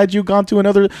prevented had you gone to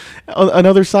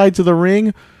another side to the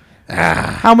ring.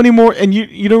 How many more? And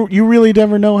you really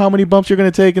never know how many bumps you're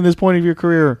going to take in this point of your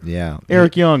career. Yeah.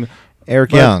 Eric Young.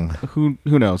 Young. Who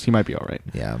knows? He might be all right.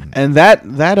 Yeah. And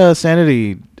that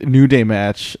Sanity New Day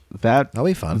match, that'll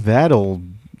be fun.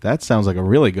 That sounds like a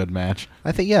really good match.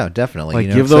 I think definitely.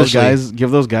 Like give those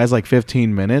guys like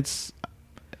 15 minutes.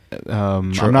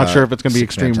 I'm not sure if it's going to be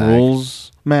Extreme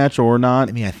Rules match or not.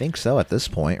 I mean, I think so at this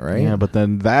point, right? Yeah, but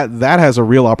then that has a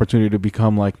real opportunity to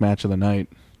become like match of the night.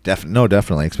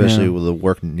 Definitely, especially with the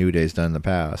work New Day's done in the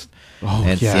past.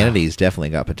 Sanity's definitely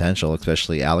got potential,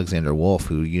 especially Alexander Wolf,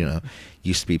 who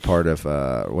used to be part of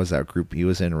what was that group he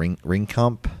was in,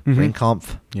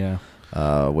 Ringkampf? Yeah.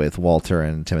 With Walter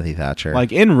and Timothy Thatcher.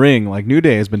 Like in ring, like New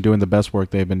Day has been doing the best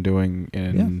work they've been doing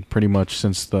in pretty much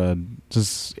since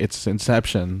its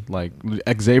inception. Like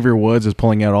Xavier Woods is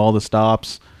pulling out all the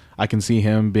stops. I can see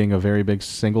him being a very big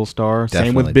single star. Definitely.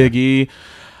 Same with Big E.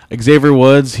 Xavier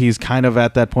Woods, he's kind of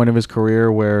at that point of his career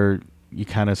where you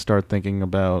kind of start thinking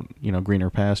about, greener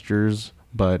pastures.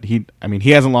 But he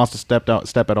hasn't lost a step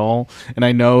at all. And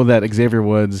I know that Xavier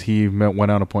Woods, he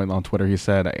went on a point on Twitter. He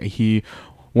said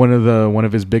one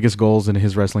of his biggest goals in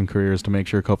his wrestling career is to make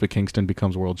sure Kofi Kingston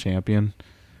becomes world champion.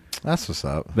 That's what's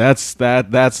up. That's a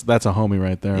homie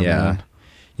right there. Yeah. Man.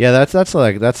 Yeah, that's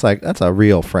a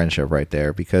real friendship right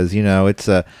there because it's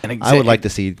I would like to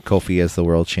see Kofi as the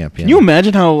world champion. Can you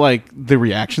imagine how like the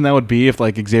reaction that would be if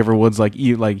like Xavier Woods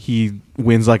he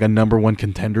wins like a number one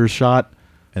contender shot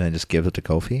and then just gives it to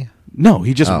Kofi? No,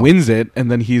 he just wins it and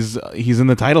then he's in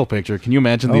the title picture. Can you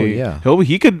imagine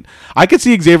I could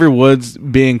see Xavier Woods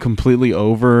being completely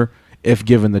over if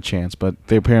given the chance, but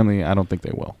I don't think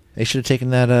they will. They should have taken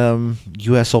that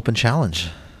US Open challenge.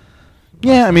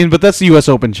 Yeah, I mean, but that's the U.S.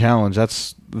 Open Challenge.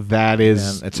 It's a road. That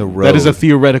is a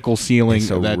theoretical ceiling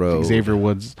that road. Xavier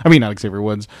Woods. I mean, not Xavier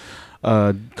Woods.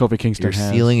 Kofi Kingston Your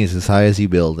ceiling is as high as you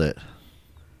build it,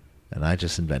 and I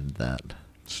just invented that.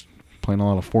 Playing a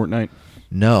lot of Fortnite.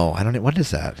 No, I don't. What is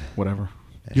that? Whatever.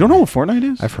 You don't know what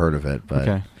Fortnite is? I've heard of it, but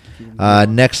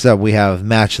okay. Next up, we have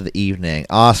match of the evening: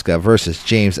 Asuka versus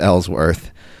James Ellsworth.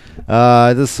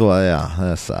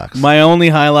 That sucks. My only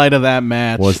highlight of that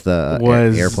match was the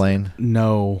airplane.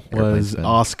 No, was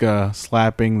Asuka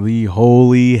slapping the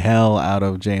holy hell out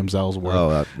of James Ellsworth.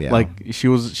 Oh, yeah. Like she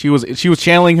was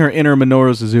channeling her inner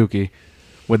Minoru Suzuki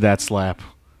with that slap.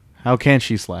 How can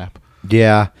she slap?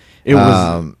 Yeah, it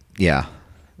was. Yeah,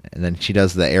 and then she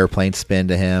does the airplane spin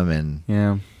to him, and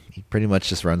yeah. He pretty much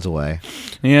just runs away.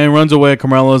 Yeah, he runs away.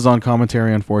 Carmella's on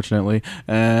commentary, unfortunately,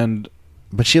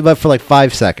 But she left for like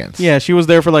 5 seconds. Yeah, she was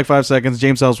there for like 5 seconds.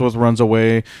 James Ellsworth runs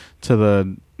away to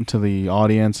the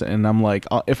audience, and I'm like,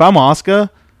 if I'm Asuka,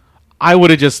 I would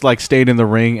have just like stayed in the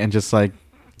ring and just like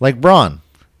Braun.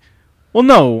 Well,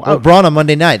 no, Braun on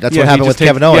Monday night. That's what happened with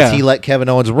Kevin Owens. Yeah. He let Kevin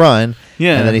Owens run,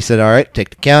 and then he said, "All right, take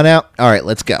the count out. All right,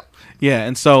 let's go." Yeah,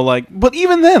 and so but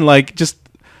even then,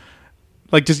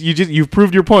 you've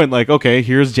proved your point. Like, okay,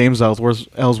 here's James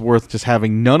Ellsworth just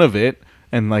having none of it.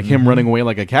 And like him running away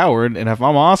like a coward, and if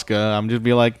I'm Asuka, I'm just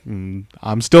be like,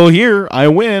 I'm still here, I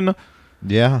win.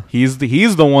 Yeah, he's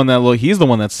the one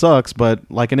that sucks. But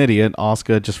like an idiot,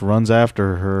 Asuka just runs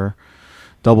after her,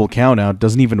 double count out,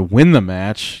 doesn't even win the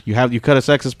match. You cut a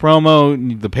sexist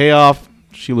promo, the payoff,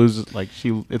 she loses.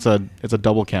 It's a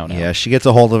double count out. Yeah, she gets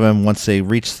a hold of him once they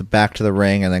reach back to the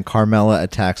ring, and then Carmella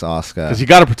attacks Asuka. Because you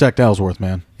got to protect Ellsworth,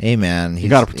 man. Hey, man, you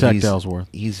got to protect Ellsworth.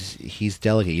 He's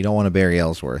delicate. You don't want to bury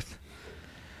Ellsworth.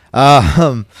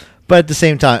 But at the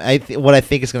same time, what I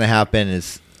think is going to happen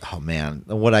is,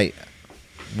 what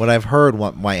I've heard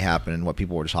what might happen and what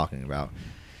people were talking about.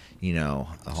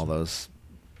 all those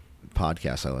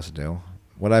podcasts I listen to.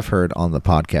 What I've heard on the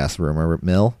podcast rumor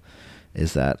mill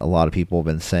is that a lot of people have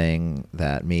been saying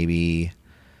that maybe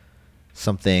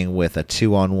something with a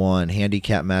 2-on-1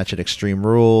 handicap match at Extreme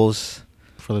Rules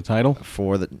For the title?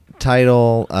 for the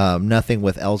title. Nothing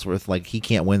with Ellsworth. Like, he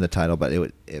can't win the title,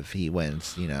 but if he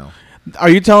wins, Are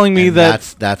you telling me And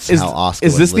that that's is, how Asuka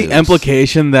is would this lose. the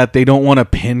implication that they don't want to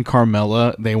pin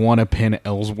Carmella, they want to pin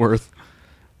Ellsworth?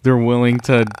 They're willing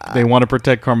to. They want to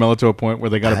protect Carmella to a point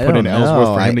where they got to I put in don't Ellsworth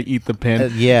know. for him to eat the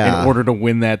pin, yeah. in order to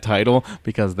win that title,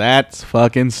 because that's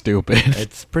fucking stupid.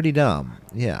 It's pretty dumb.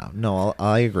 Yeah, no,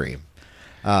 I agree.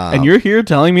 And you're here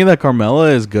telling me that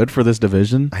Carmella is good for this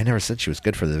division? I never said she was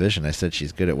good for the division. I said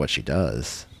she's good at what she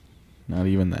does. Not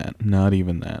even that. Not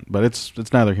even that. But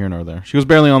it's neither here nor there. She was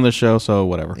barely on this show, so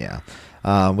whatever.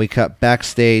 Yeah. We cut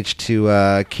backstage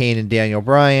to Kane and Daniel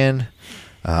Bryan.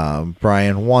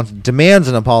 Bryan demands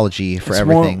an apology for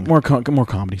everything. More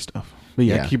comedy stuff. But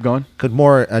yeah, keep going.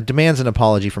 Demands an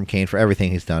apology from Kane for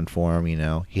everything he's done for him.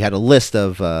 He had a list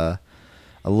of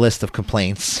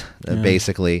complaints.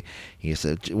 Basically, he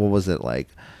said, "What was it like?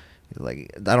 I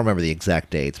don't remember the exact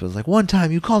dates, but it was like, one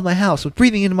time you called my house with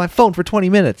breathing into my phone for 20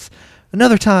 minutes.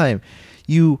 Another time,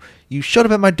 you showed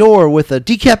up at my door with a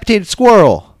decapitated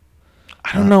squirrel."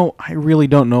 I don't know. I really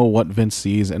don't know what Vince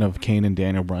sees in a Kane and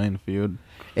Daniel Bryan feud.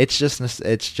 It's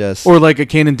just Or like a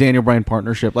Kane and Daniel Bryan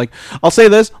partnership. Like, I'll say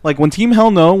this: like when Team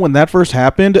Hell No, when that first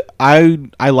happened, I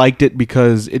liked it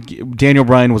because Daniel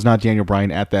Bryan was not Daniel Bryan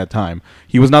at that time.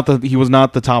 He was not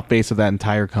the top face of that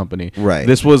entire company. Right.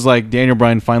 This was like Daniel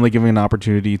Bryan finally giving an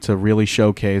opportunity to really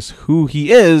showcase who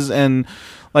he is, and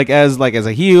as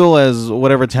a heel, as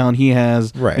whatever talent he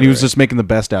has, Right, and he was right. just making the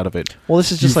best out of it. Well,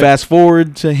 this is just you fast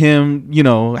forward to him,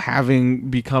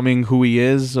 becoming who he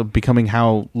is, becoming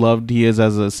how loved he is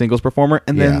as a singles performer,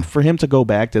 and then for him to go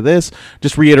back to this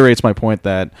just reiterates my point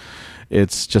that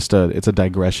it's a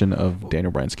digression of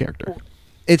Daniel Bryan's character.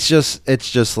 It's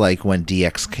just like when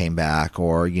DX came back,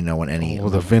 or when any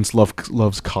the Vince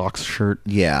loves Cox shirt.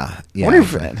 yeah. I wonder if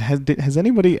has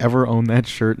anybody ever owned that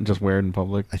shirt and just wear it in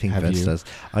public? I think Have Vince you? does.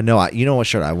 No, you know what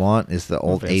shirt I want is the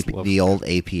old Vince loves old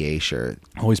APA shirt.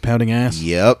 Always pounding ass.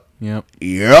 Yep.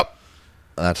 Yep.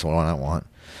 That's the one I want.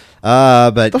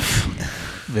 But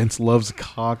Vince loves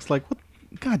Cox. Like, what?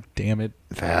 God damn it.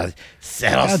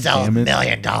 Settle sell $1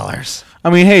 million. I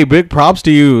mean, hey, big props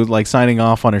to you, signing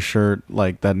off on a shirt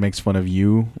that makes fun of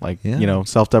you.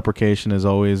 Self-deprecation is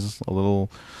always a little.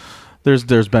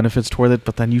 There's benefits toward it,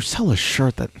 but then you sell a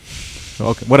shirt that.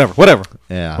 Okay, whatever.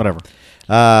 Yeah, whatever.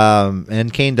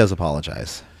 And Kane does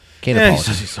apologize. He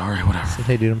says he's sorry. Whatever. Said,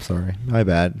 hey, dude, I'm sorry. My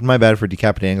bad for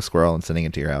decapitating a squirrel and sending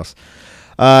it to your house.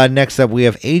 Next up, we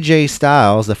have AJ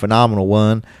Styles, the phenomenal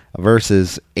one,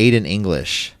 versus Aiden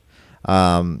English.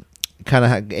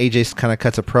 AJ kind of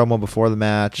cuts a promo before the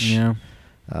match. Yeah.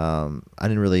 I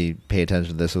didn't really pay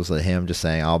attention to this. It was him just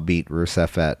saying, "I'll beat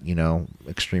Rusev at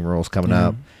Extreme Rules coming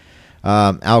up."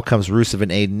 Out comes Rusev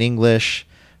and Aiden English.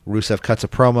 Rusev cuts a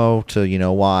promo to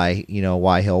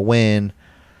why he'll win.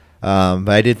 But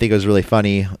I did think it was really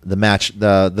funny. The match,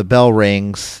 the bell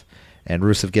rings, and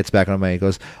Rusev gets back on the mic. He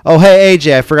goes, "Oh, hey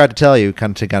AJ, I forgot to tell you,"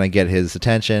 to get his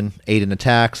attention. Aiden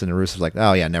attacks, and Rusev's like,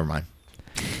 "Oh yeah, never mind."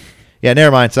 Yeah,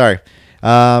 never mind. Sorry.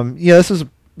 It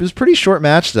was a pretty short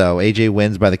match though. AJ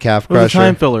wins by the calf crusher. It was a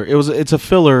time filler. It's a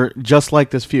filler just like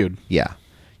this feud. Yeah.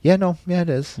 Yeah, it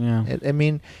is. Yeah.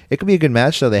 It could be a good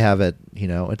match though. They have it.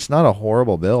 It's not a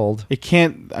horrible build. It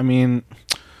can't.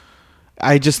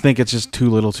 I just think it's just too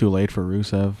little, too late for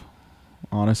Rusev.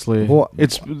 Honestly,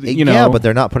 yeah, but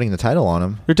they're not putting the title on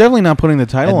him. They're definitely not putting the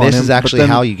title on him. This is actually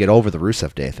how you get over the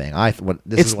Rusev Day thing. I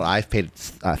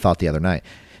thought the other night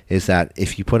is that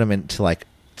if you put him into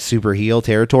super heel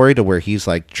territory to where he's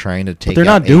trying to take. But they're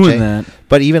not doing AJ, that.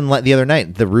 But even the other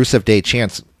night, the Rusev Day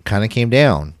chants kind of came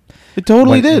down. It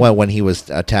totally did when he was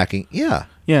attacking. Yeah.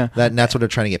 Yeah. That's what they're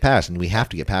trying to get past, and we have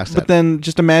to get past that. But then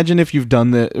just imagine if you've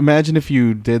done that. Imagine if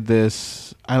you did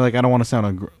this. I don't want to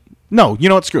sound no, you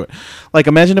know what? Screw it.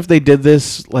 Imagine if they did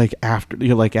this after,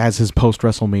 as his post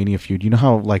WrestleMania feud. You know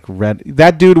how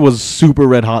that dude was super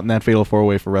red hot in that Fatal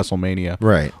 4-Way for WrestleMania,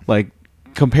 right?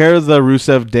 Compare the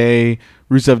Rusev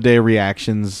Day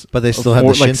reactions, but they still have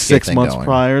the Shinsuke 6 thing months going.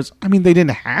 prior. They didn't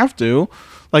have to.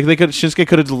 Shinsuke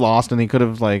could have lost, and he could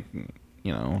have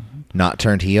not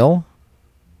turned heel.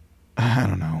 I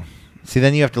don't know. See,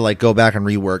 then you have to go back and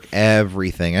rework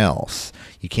everything else.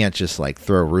 You can't just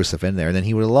throw Rusev in there, and then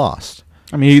he would have lost.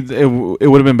 It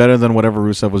would have been better than whatever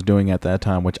Rusev was doing at that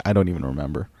time, which I don't even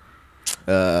remember.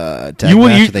 tag You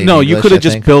match with no, English, you could I have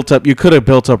just think. built up. You could have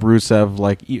built up Rusev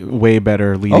like way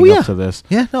better leading up to this.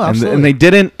 Yeah, no, absolutely. And they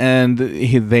didn't, and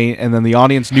then the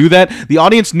audience knew that. The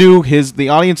audience knew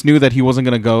that he wasn't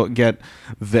going to get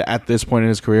at this point in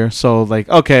his career. So like,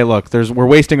 okay, look, we're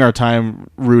wasting our time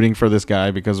rooting for this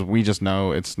guy because we just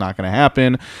know it's not going to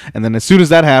happen. And then as soon as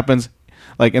that happens,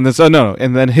 like, and then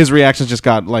and then his reactions just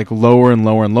got like lower and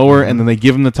lower and lower, and then they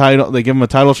give him a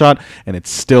title shot, and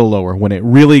it's still lower when it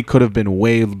really could have been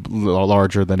way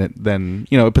larger than it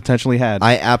potentially had.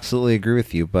 I absolutely agree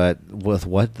with you, but with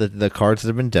what the cards that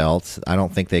have been dealt, I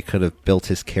don't think they could have built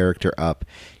his character up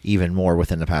even more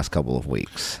within the past couple of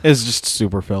weeks. It's just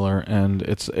super filler, and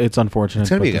it's unfortunate. It's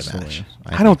gonna be a but good this match. way.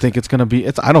 I don't think it's gonna be.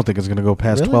 I don't think it's gonna go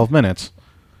past Really? 12 minutes.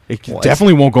 It Well,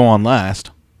 definitely won't go on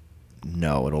last.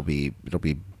 No, it'll be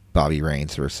Bobby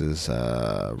Reigns versus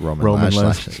Roman Roman Lashley.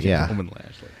 Lashley. Yeah, Roman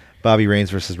Lashley. Bobby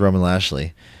Reigns versus Roman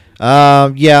Lashley.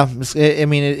 Yeah, I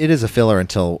mean it is a filler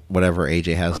until whatever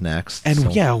AJ has next. And so-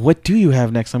 yeah, what do you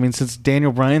have next? I mean, since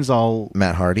Daniel Bryan's all,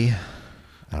 Matt Hardy.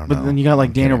 I don't know. but then you got like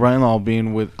I'm Daniel kidding. Bryan all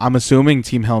being with. I'm assuming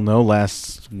Team Hell No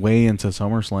lasts way into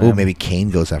SummerSlam. Oh, maybe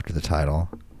Kane goes after the title.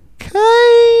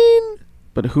 Kane.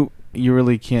 But who you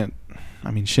really can't. I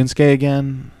mean, Shinsuke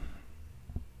again.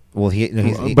 Well, he's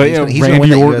But gonna win Randy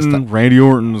that US Orton. title. Randy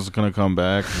Orton's gonna come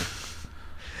back.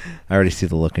 I already see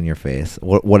the look in your face.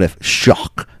 What if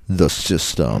shock the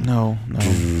system? No.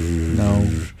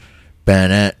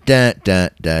 I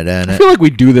I feel like we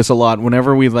do this a lot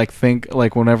whenever we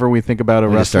think about a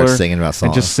We just wrestler start singing about and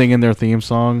songs. just singing their theme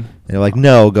song. They're like,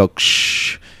 no, go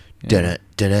shh. Yeah.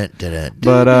 But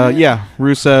But yeah,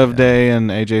 Rusev Day and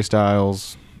AJ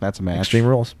Styles. That's a match. Extreme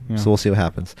Rules. Yeah. So we'll see what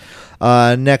happens.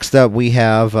 Next up, we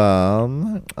have the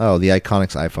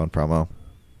Iconics iPhone promo.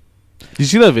 Did you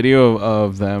see that video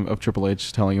of Triple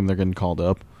H telling him they're getting called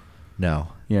up? No.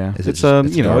 Yeah, Is it it's just-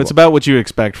 it's adorable. it's about what you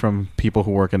expect from people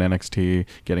who work in NXT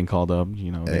getting called up.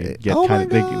 You know, they get oh kind my of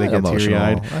they God. get Emotional. teary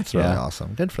eyed. That's really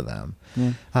awesome. Good for them.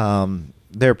 Yeah.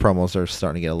 Their promos are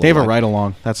starting to get a little. They have a like- ride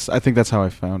along. I think that's how I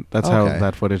found. That's how Okay.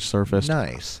 that footage surfaced.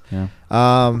 Nice. Yeah.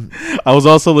 I I was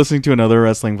also listening to another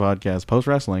wrestling podcast, Post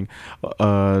Wrestling,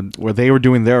 where they were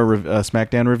doing their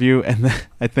SmackDown review, and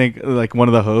I think like one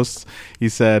of the hosts, he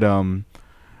said,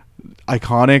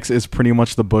 "Iconics is pretty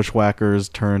much the Bushwhackers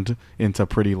turned into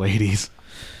pretty ladies."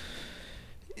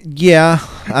 Yeah,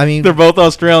 I mean, They're both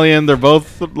Australian. They're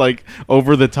both like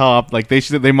over the top. Like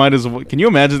they might as well. Can you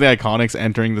imagine the Iconics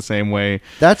entering the same way?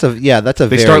 that's a They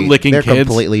very, start licking they're kids?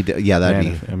 completely yeah, that'd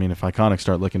Man, be I mean, if Iconics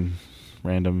start licking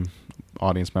random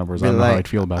audience members, I be don't know how like, I'd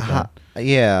feel about that.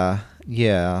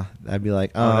 yeah, I'd be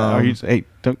like, Are you? Hey,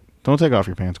 don't take off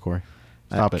your pants, Corey.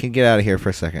 Stop I it. can get out of here for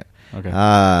a second. Okay.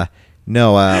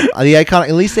 No, the Iconic.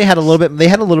 At least they had a little bit. They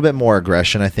had a little bit more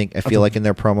aggression. I feel like in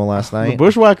their promo last The night.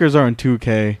 Bushwhackers are in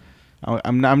 2K.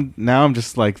 I'm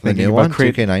just like The thinking new about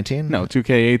one, 2K19. No,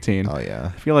 2K18. Oh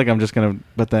yeah. I feel like I'm just gonna,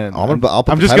 but then I'll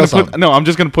put I'm the just gonna titles put on. no. I'm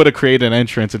just gonna create an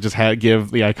entrance and just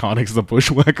give the Iconics the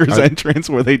Bushwhackers Are- entrance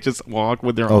where they just walk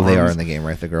with their Oh, arms. they are in the game,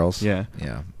 right? The girls. Yeah.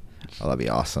 Yeah. Oh, that'd be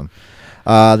awesome.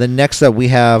 Then next up, we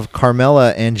have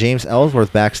Carmella and James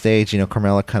Ellsworth backstage. You know,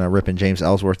 Carmella kind of ripping James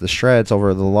Ellsworth to shreds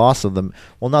over the loss of the,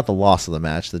 well, not the loss of the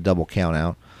match, the double count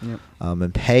out. Yep.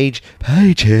 And Paige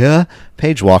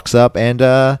walks up and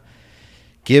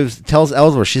tells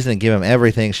Ellsworth she's going to give him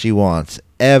everything she wants.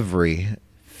 Every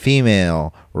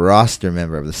female roster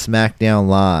member of the SmackDown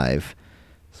Live,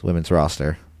 it's women's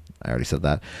roster. I already said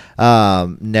that.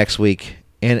 Next week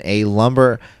in a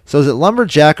so is it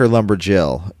Lumberjack or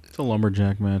Lumberjill? It's a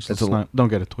lumberjack match. It's Don't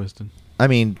get it twisted. I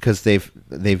mean, because they've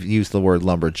used the word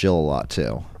Lumberjill a lot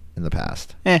too in the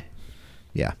past.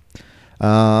 Yeah.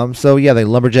 So yeah, the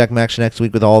Lumberjack match next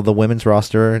week with all the women's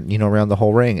roster, you know, around the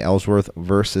whole ring. Ellsworth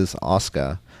versus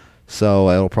Asuka. So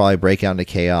it'll probably break out into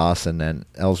chaos, and then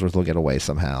Ellsworth will get away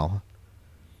somehow,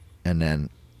 and then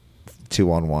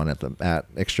 2-on-1 at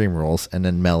Extreme Rules, and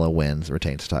then Mella wins,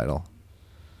 retains the title.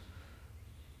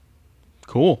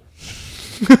 Cool.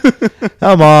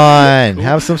 Come on,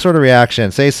 have some sort of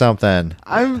reaction. Say something.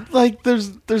 I'm like, there's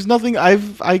nothing. I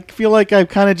feel like I've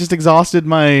kind of just exhausted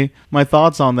my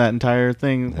thoughts on that entire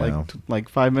thing Yeah. like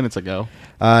 5 minutes ago.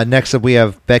 Next up, we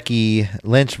have Becky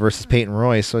Lynch versus Peyton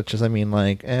Royce, which is, I mean,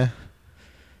 like, it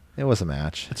was a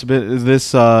match. It's a bit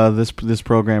this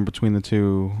program between the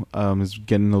two is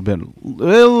getting a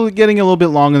little bit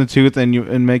long in the tooth, and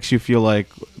it makes you feel like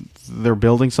they're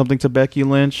building something to Becky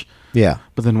Lynch. Yeah.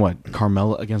 But then what?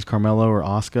 Carmella or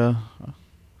Asuka?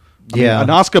 Yeah. An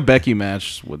Asuka Becky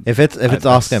match would. If it's that's-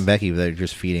 Asuka and Becky, they're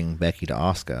just feeding Becky to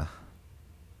Asuka.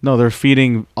 No, they're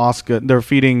feeding Asuka. They're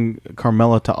feeding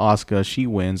Carmella to Asuka. She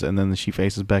wins, and then she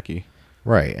faces Becky.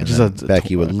 Right, and which is then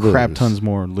Becky would lose. crap tons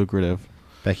more lucrative.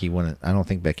 Becky wouldn't. I don't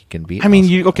think Becky can beat. I mean,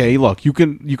 Asuka. look,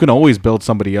 you can always build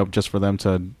somebody up just for them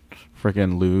to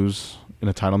freaking lose in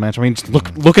a title match. I mean,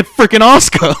 look at freaking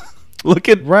Asuka. Look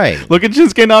at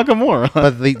Shinsuke Nakamura.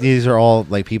 But these are all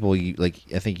like people.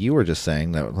 I think you were just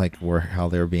saying that were how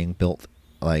they're being built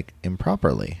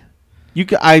improperly.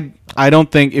 I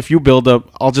don't think if you build up.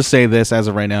 I'll just say this as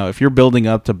of right now: if you're building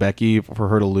up to Becky for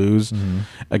her to lose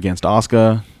against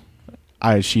Asuka,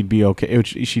 she'd be okay.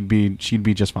 She'd be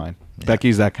just fine. Yeah.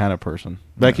 Becky's that kind of person.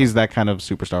 Yeah. Becky's that kind of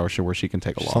superstar where she can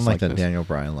take a loss like the this. Daniel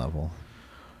Bryan level.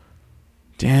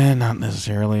 Not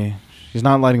necessarily. She's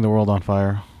not lighting the world on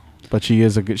fire, but she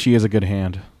is a good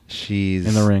hand. She's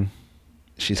in the ring.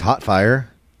 She's hot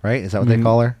fire, right? Is that what they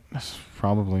call her?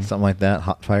 Probably something like that.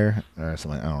 Hot fire or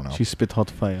something. I don't know. She spit hot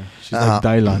fire. She's like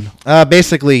Dylan.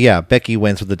 Basically, yeah. Becky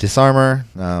wins with the disarmer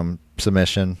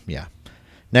submission. Yeah.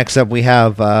 Next up, we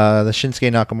have the Shinsuke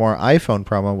Nakamura iPhone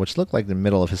promo, which looked like the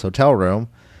middle of his hotel room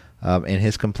in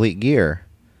his complete gear.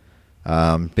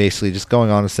 Basically, just going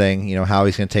on and saying, how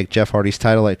he's going to take Jeff Hardy's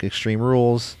title at Extreme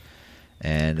Rules.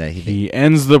 And he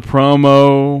ends the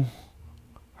promo.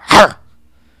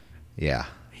 Yeah.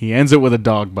 He ends it with a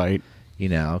dog bite.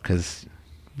 Because...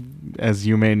 as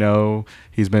you may know,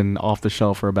 he's been off the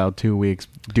shelf for about 2 weeks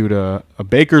due to a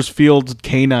Bakersfield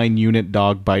canine unit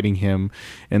dog biting him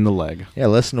in the leg. Yeah,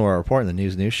 listen to our report in the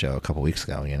news show a couple weeks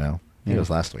ago, I think it was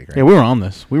last week, right? Yeah, we were on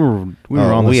this. We were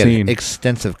on the scene. Had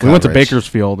extensive coverage. We went to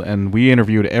Bakersfield, and we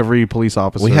interviewed every police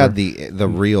officer. We had the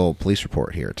real police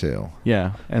report here, too.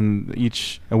 Yeah, and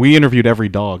we interviewed every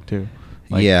dog, too.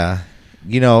 Yeah.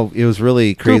 It was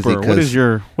really crazy. Cooper, what is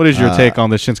your take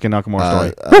on the Shinsuke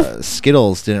Nakamura story?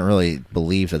 Skittles didn't really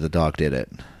believe that the dog did it.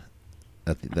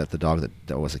 That the dog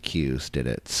that was accused did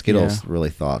it. Skittles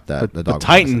really thought that the dog. But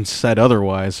Titan said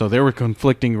otherwise, so there were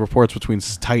conflicting reports between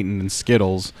Titan and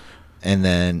Skittles. And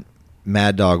then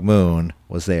Mad Dog Moon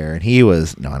was there, and he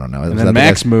was I don't know. And then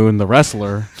Max Moon, the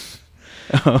wrestler.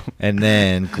 And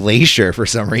then Glacier, for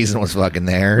some reason, was fucking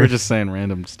there. We're just saying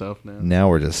random stuff now. Now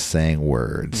we're just saying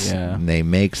words. Yeah. And they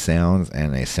make sounds,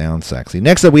 and they sound sexy.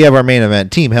 Next up, we have our main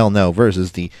event, Team Hell No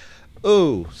versus the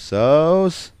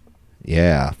Usos.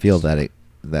 Yeah, feel that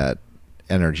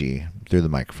energy through the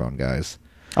microphone, guys.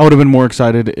 I would have been more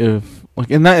excited if,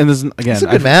 and this again, it's a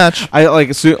good match.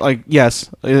 Yes,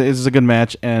 it is a good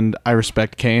match, and I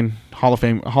respect Kane, Hall of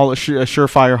Fame,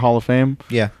 surefire Hall of Fame.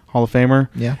 Yeah. Hall of Famer.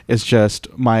 Yeah. It's just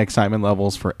my excitement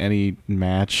levels for any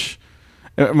match.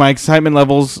 My excitement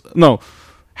levels... No.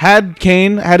 Had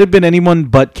it been anyone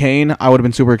but Kane, I would have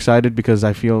been super excited because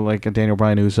I feel like a Daniel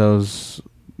Bryan Usos,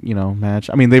 match.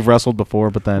 I mean, they've wrestled before,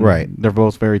 but then they're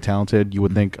both very talented. You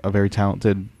would think a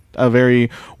very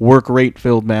work rate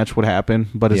filled match would happen,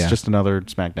 but it's just another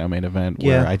SmackDown main event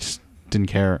where I just didn't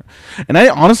care. And I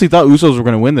honestly thought Usos were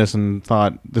going to win this and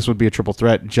thought this would be a triple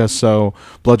threat just so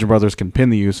Bludgeon Brothers can pin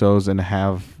the Usos and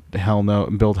have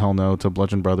build Hell No to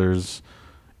Bludgeon Brothers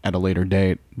at a later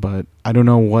date. But I don't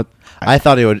know what... I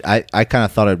thought it would... I kind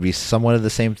of thought it would be somewhat of the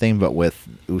same thing, but with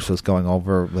Usos going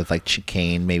over with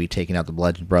Kane maybe taking out the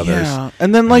Bludgeon Brothers. Yeah,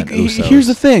 and then here's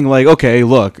the thing. Okay,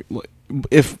 look,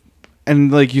 if...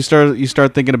 And you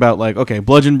start thinking about okay,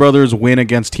 Bludgeon Brothers win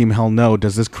against Team Hell No.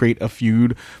 Does this create a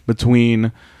feud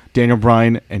between Daniel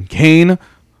Bryan and Kane?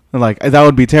 And that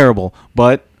would be terrible.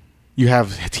 But you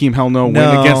have Team Hell No win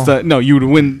against you would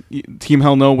win. Team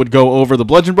Hell No would go over the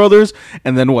Bludgeon Brothers,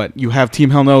 and then what? You have Team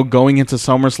Hell No going into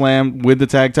SummerSlam with the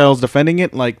tag titles, defending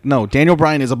it. No, Daniel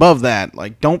Bryan is above that.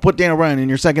 Don't put Daniel Bryan in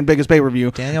your second biggest pay per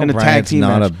view. Daniel Bryan's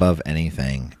not above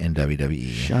anything in WWE.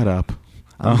 Shut up.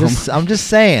 I'm just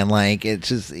saying, it's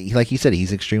just like you said,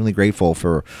 he's extremely grateful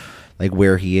for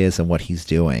where he is and what he's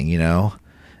doing,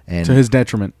 and to his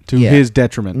detriment,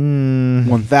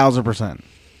 1000%.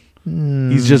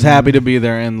 He's just happy to be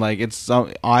there, and it's.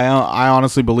 I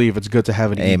honestly believe it's good to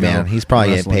have an ego. Hey man, he's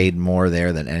probably getting paid more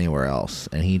there than anywhere else,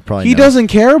 and he doesn't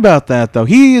care about that though.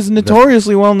 He is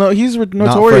notoriously well known. He's notorious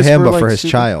not for him, but for his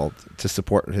child to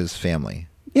support his family.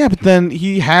 Yeah, but then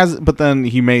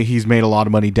he's made a lot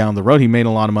of money down the road. He made a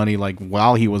lot of money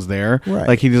while he was there.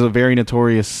 Right. He's a very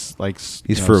notorious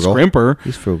he's frugal. Scrimper.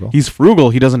 He's frugal.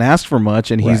 He doesn't ask for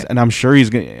much, and I'm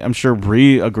sure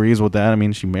Brie agrees with that. I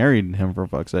mean, she married him for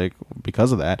fuck's sake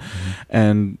because of that,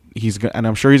 and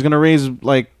I'm sure he's gonna raise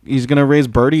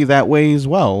Birdie that way as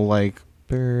well.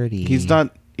 Birdie. Daniel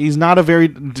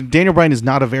Bryan is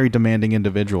not a very demanding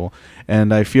individual,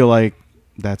 and I feel like.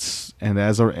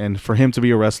 And for him to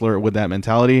be a wrestler with that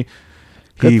mentality,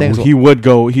 he can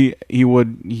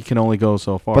only go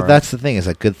so far. But that's the thing is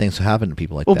that good things will happen to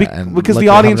people like that, because the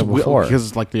audience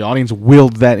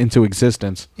willed that into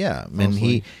existence. Yeah,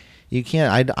 and You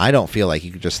can't. I don't feel like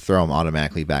you could just throw him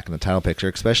automatically back in the title picture,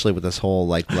 especially with this whole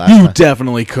like last. You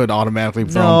definitely could automatically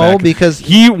throw him back. because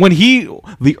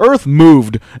the Earth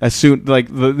moved as soon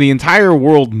like the entire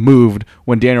world moved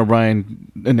when Daniel Bryan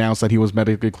announced that he was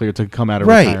medically cleared to come out of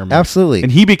retirement. Absolutely,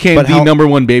 and he became But the number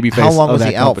one babyface. How long of was that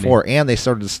he out company. for? And they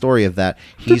started the story of that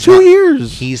he's For 2 not,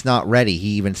 years. He's not ready. He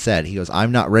even said he goes,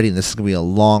 "I'm not ready. And this is going to be a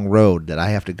long road that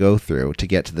I have to go through to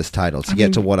get to this title, to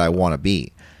get to what I want to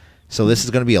be." So this is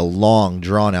going to be a long,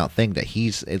 drawn-out thing that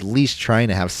he's at least trying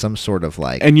to have some sort of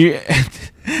like. And you,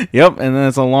 yep. And then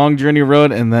it's a long journey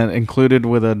road, and then included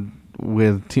with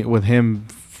him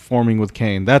forming with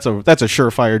Kane. That's a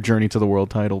surefire journey to the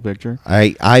world title picture.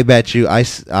 I bet you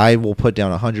I will put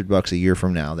down $100 a year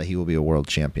from now that he will be a world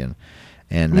champion.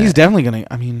 And he's definitely gonna.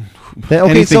 I mean,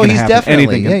 okay, so he's happen.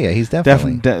 definitely Anything he's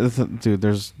definitely. Dude,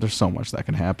 there's so much that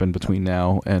can happen between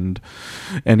now and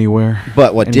anywhere.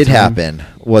 But what did anytime. happen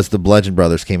was the Bludgeon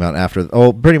Brothers came out after.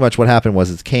 Oh, pretty much what happened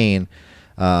was Kane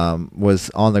was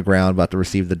on the ground about to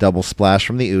receive the double splash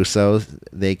from the Usos.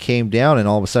 They came down, and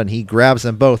all of a sudden he grabs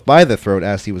them both by the throat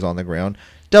as he was on the ground.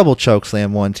 Double choke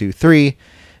slam, 1, 2, 3,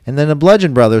 and then the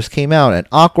Bludgeon Brothers came out and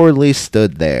awkwardly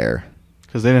stood there.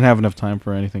 Because they didn't have enough time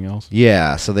for anything else.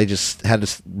 Yeah, so they just had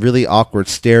this really awkward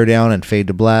stare down and fade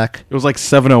to black. It was like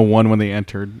 7:01 when they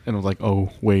entered, and it was like, oh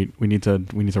wait, we need to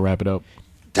wrap it up.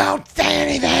 Don't say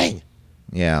anything.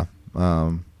 Yeah,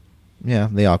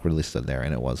 they awkwardly stood there,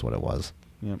 and it was what it was.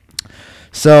 Yep.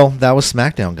 So that was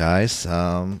SmackDown, guys.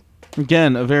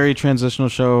 Again, a very transitional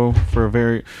show for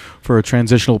a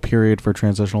transitional period for a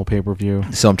transitional pay-per-view.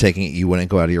 So I'm taking it you wouldn't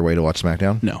go out of your way to watch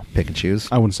SmackDown? No. Pick and choose?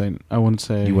 I wouldn't say.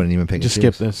 You wouldn't even pick and Just choose?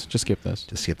 skip this. Just skip this.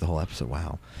 Just skip the whole episode.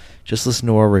 Wow. Just listen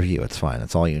to our review. It's fine.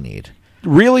 That's all you need.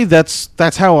 Really, that's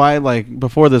how I like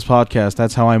before this podcast.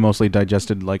 That's how I mostly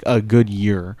digested like a good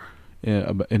year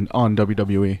on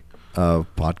WWE.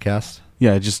 Podcast?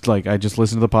 Yeah, I just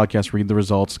listen to the podcast, read the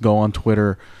results, go on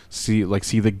Twitter, see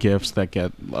the GIFs that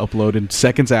get uploaded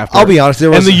seconds after. I'll be honest,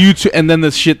 there was and the YouTube, and then the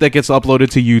shit that gets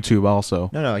uploaded to YouTube also.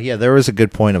 No, yeah, there was a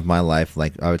good point of my life,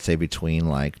 like I would say between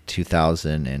like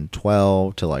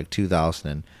 2012 to like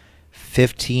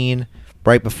 2015,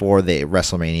 right before the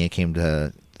WrestleMania came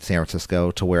to San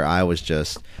Francisco, to where I was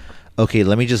just, okay,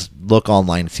 let me just look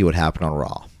online and see what happened on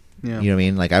Raw. Yeah. You know what I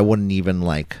mean? Like I wouldn't even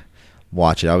like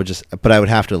watch it. I would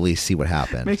have to at least see what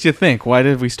happened. Makes you think, why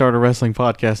did we start a wrestling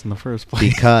podcast in the first place?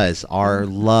 Because our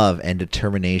love and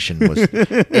determination was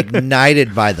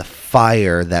ignited by the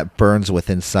fire that burns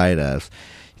within inside us.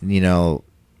 You know.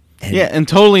 And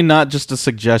totally not just a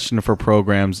suggestion for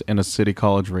programs in a city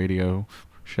college radio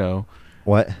show.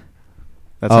 What?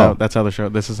 That's how the show.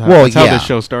 This is how. Well, that's how yeah. this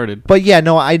show started. But yeah,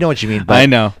 no, I know what you mean. But I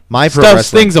know. My pro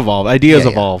wrestling things evolve. Ideas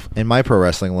evolve. And my pro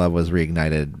wrestling love was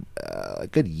reignited a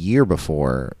good year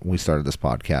before we started this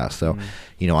podcast. So,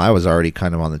 I was already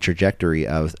kind of on the trajectory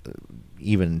of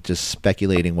even just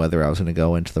speculating whether I was going to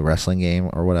go into the wrestling game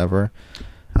or whatever.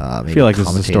 I feel like this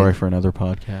is a story for another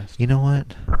podcast. You know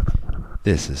what?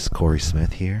 This is Corey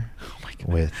Smith here.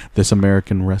 With This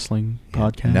American Wrestling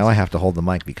Podcast. Now I have to hold the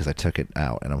mic because I took it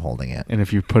out and I'm holding it. And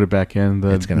if you put it back in, the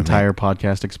entire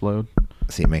podcast explode.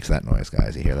 See, it makes that noise,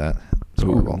 guys. You hear that? It's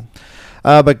horrible.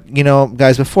 But,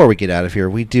 guys, before we get out of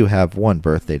here, we do have one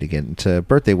birthday to get into,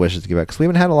 birthday wishes to give out, because we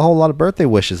haven't had a whole lot of birthday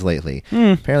wishes lately.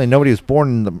 Apparently nobody was born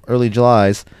in the early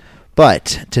Julys.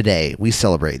 But today we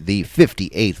celebrate the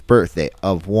 58th birthday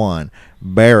of one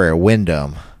Barry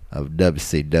Windham of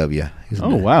WCW.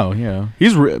 Wow, yeah.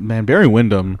 Barry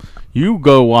Windham. You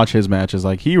go watch his matches.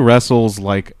 Like he wrestles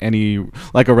like a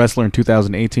wrestler in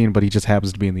 2018, but he just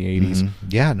happens to be in the 80s.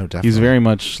 Yeah, no, definitely. He's very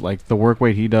much like the work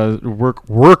rate he does,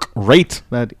 work rate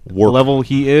level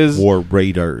he is. War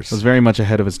Raiders was very much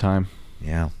ahead of his time.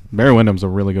 Yeah, Barry Windham's a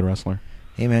really good wrestler.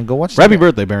 Hey man, go watch. Happy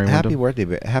birthday, Barry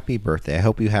Windham. Happy birthday. I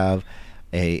hope you have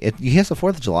he has a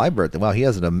 4th of July birthday. Wow, he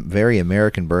has a very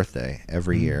American birthday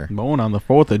every year. Born on the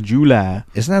 4th of July.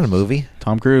 Isn't that a movie?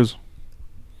 Tom Cruise.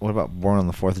 What about Born on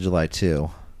the 4th of July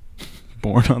 2?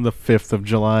 Born on the 5th of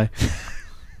July.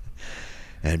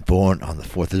 And Born on the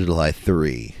 4th of July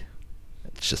 3.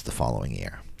 It's just the following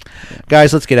year. Yeah.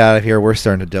 Guys, let's get out of here. We're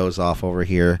starting to doze off over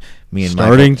here. Me and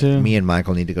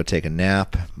Michael need to go take a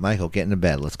nap. Michael, get into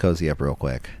bed. Let's cozy up real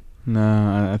quick.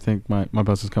 No, I think my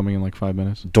bus is coming in like 5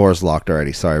 minutes. Door's locked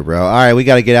already. Sorry, bro. All right, we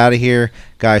got to get out of here.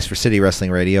 Guys, for City Wrestling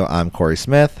Radio, I'm Corey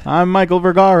Smith. I'm Michael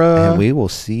Vergara. And we will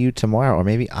see you tomorrow. Or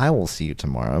maybe I will see you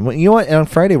tomorrow. And you know what? And on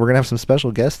Friday, we're going to have some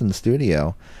special guests in the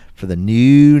studio for the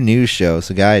new news show.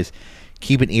 So, guys,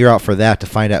 keep an ear out for that to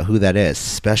find out who that is.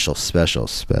 Special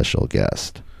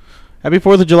guest. Happy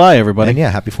 4th of July, everybody. And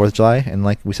yeah, happy 4th of July. And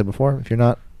like we said before, if you're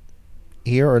not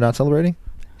here or not celebrating,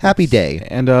 Happy day.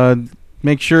 And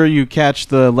make sure you catch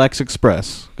the Lex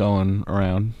Express going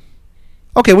around.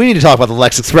 Okay, we need to talk about the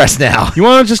Lex Express now. You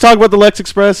want to just talk about the Lex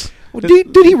Express?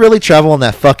 Did he really travel on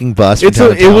that fucking bus? from town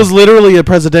to It town? was literally a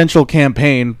presidential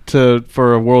campaign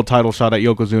for a world title shot at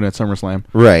Yokozuna at SummerSlam.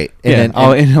 right. And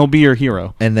And he'll be your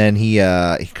hero. and then he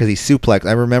because he suplexed.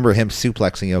 I remember him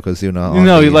suplexing Yokozuna. on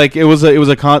No, the- like it was so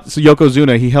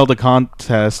Yokozuna. He held a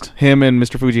contest. Him and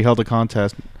Mr. Fuji held a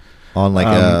contest. on like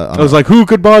It was like who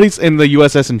could bodies in the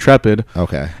USS Intrepid,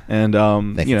 okay. and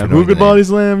Thank you for who knowing could the name. body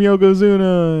slam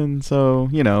Yokozuna, and so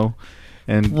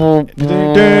and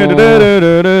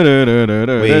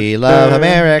We love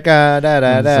America. Da,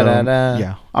 da, da, da, da.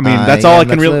 yeah. I mean, that's all I am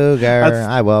can Lex really. Luger. that's-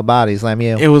 I will body slam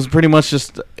you. It was pretty much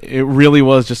just. It really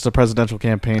was just a presidential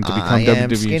campaign to become I am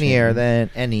WWE skinnier champion. than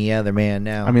any other man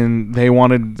now. I mean, they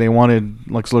wanted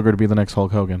Lex Luger to be the next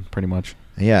Hulk Hogan, pretty much.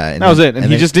 yeah, and That was it, and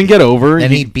he just didn't get over.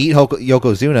 And he beat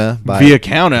Yokozuna by via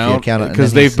count out count out, and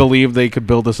because then they he's- believed they could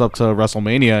build this up to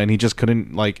WrestleMania, and he just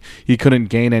couldn't he couldn't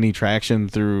gain any traction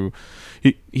through.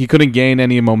 He couldn't gain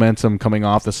any momentum coming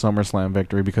off the SummerSlam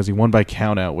victory because he won by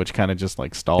count out, which kind of just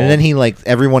like stalled. And then he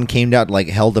everyone came out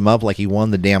held him up like he won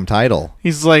the damn title.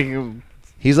 He's like,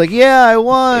 He's like, yeah, I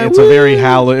won. it's Woo!" a very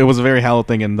hollow. It was a very hollow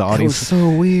thing in the It was audience. so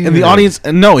weird. And the audience,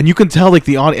 and you can tell like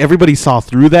everybody saw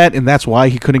through that, and that's why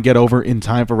he couldn't get over in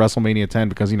time for WrestleMania 10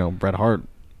 because Bret Hart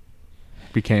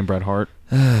became Bret Hart.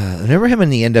 Remember him in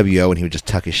the NWO when he would just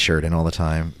tuck his shirt in all the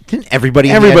time? Didn't everybody?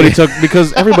 in the Everybody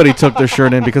NWO everybody took their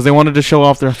shirt in because they wanted to show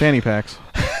off their fanny packs.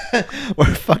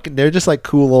 They're just like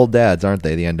cool old dads, aren't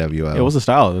they? The NWO. It was a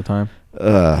style at the time. With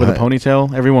a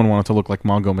ponytail, everyone wanted to look like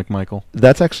Mongo McMichael.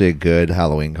 That's actually a good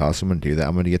Halloween costume. I'm gonna do that.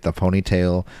 I'm gonna get the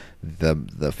ponytail,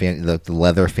 the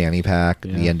leather fanny pack, the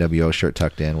Yeah. NWO shirt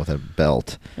tucked in with a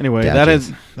belt. Anyway,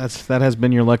 Badges. that has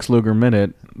been your Lex Luger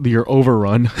minute, your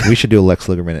overrun. We should do a Lex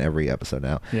Luger minute every episode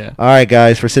now. Yeah. All right,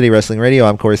 guys. For City Wrestling Radio,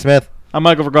 I'm Corey Smith, I'm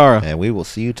Michael Vergara. and we will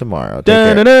see you tomorrow. Take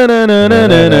care.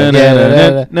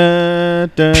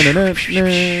 Da-na-na-na-na-na-na-na-na-na-na-na-na-na-na-na-na-na-na.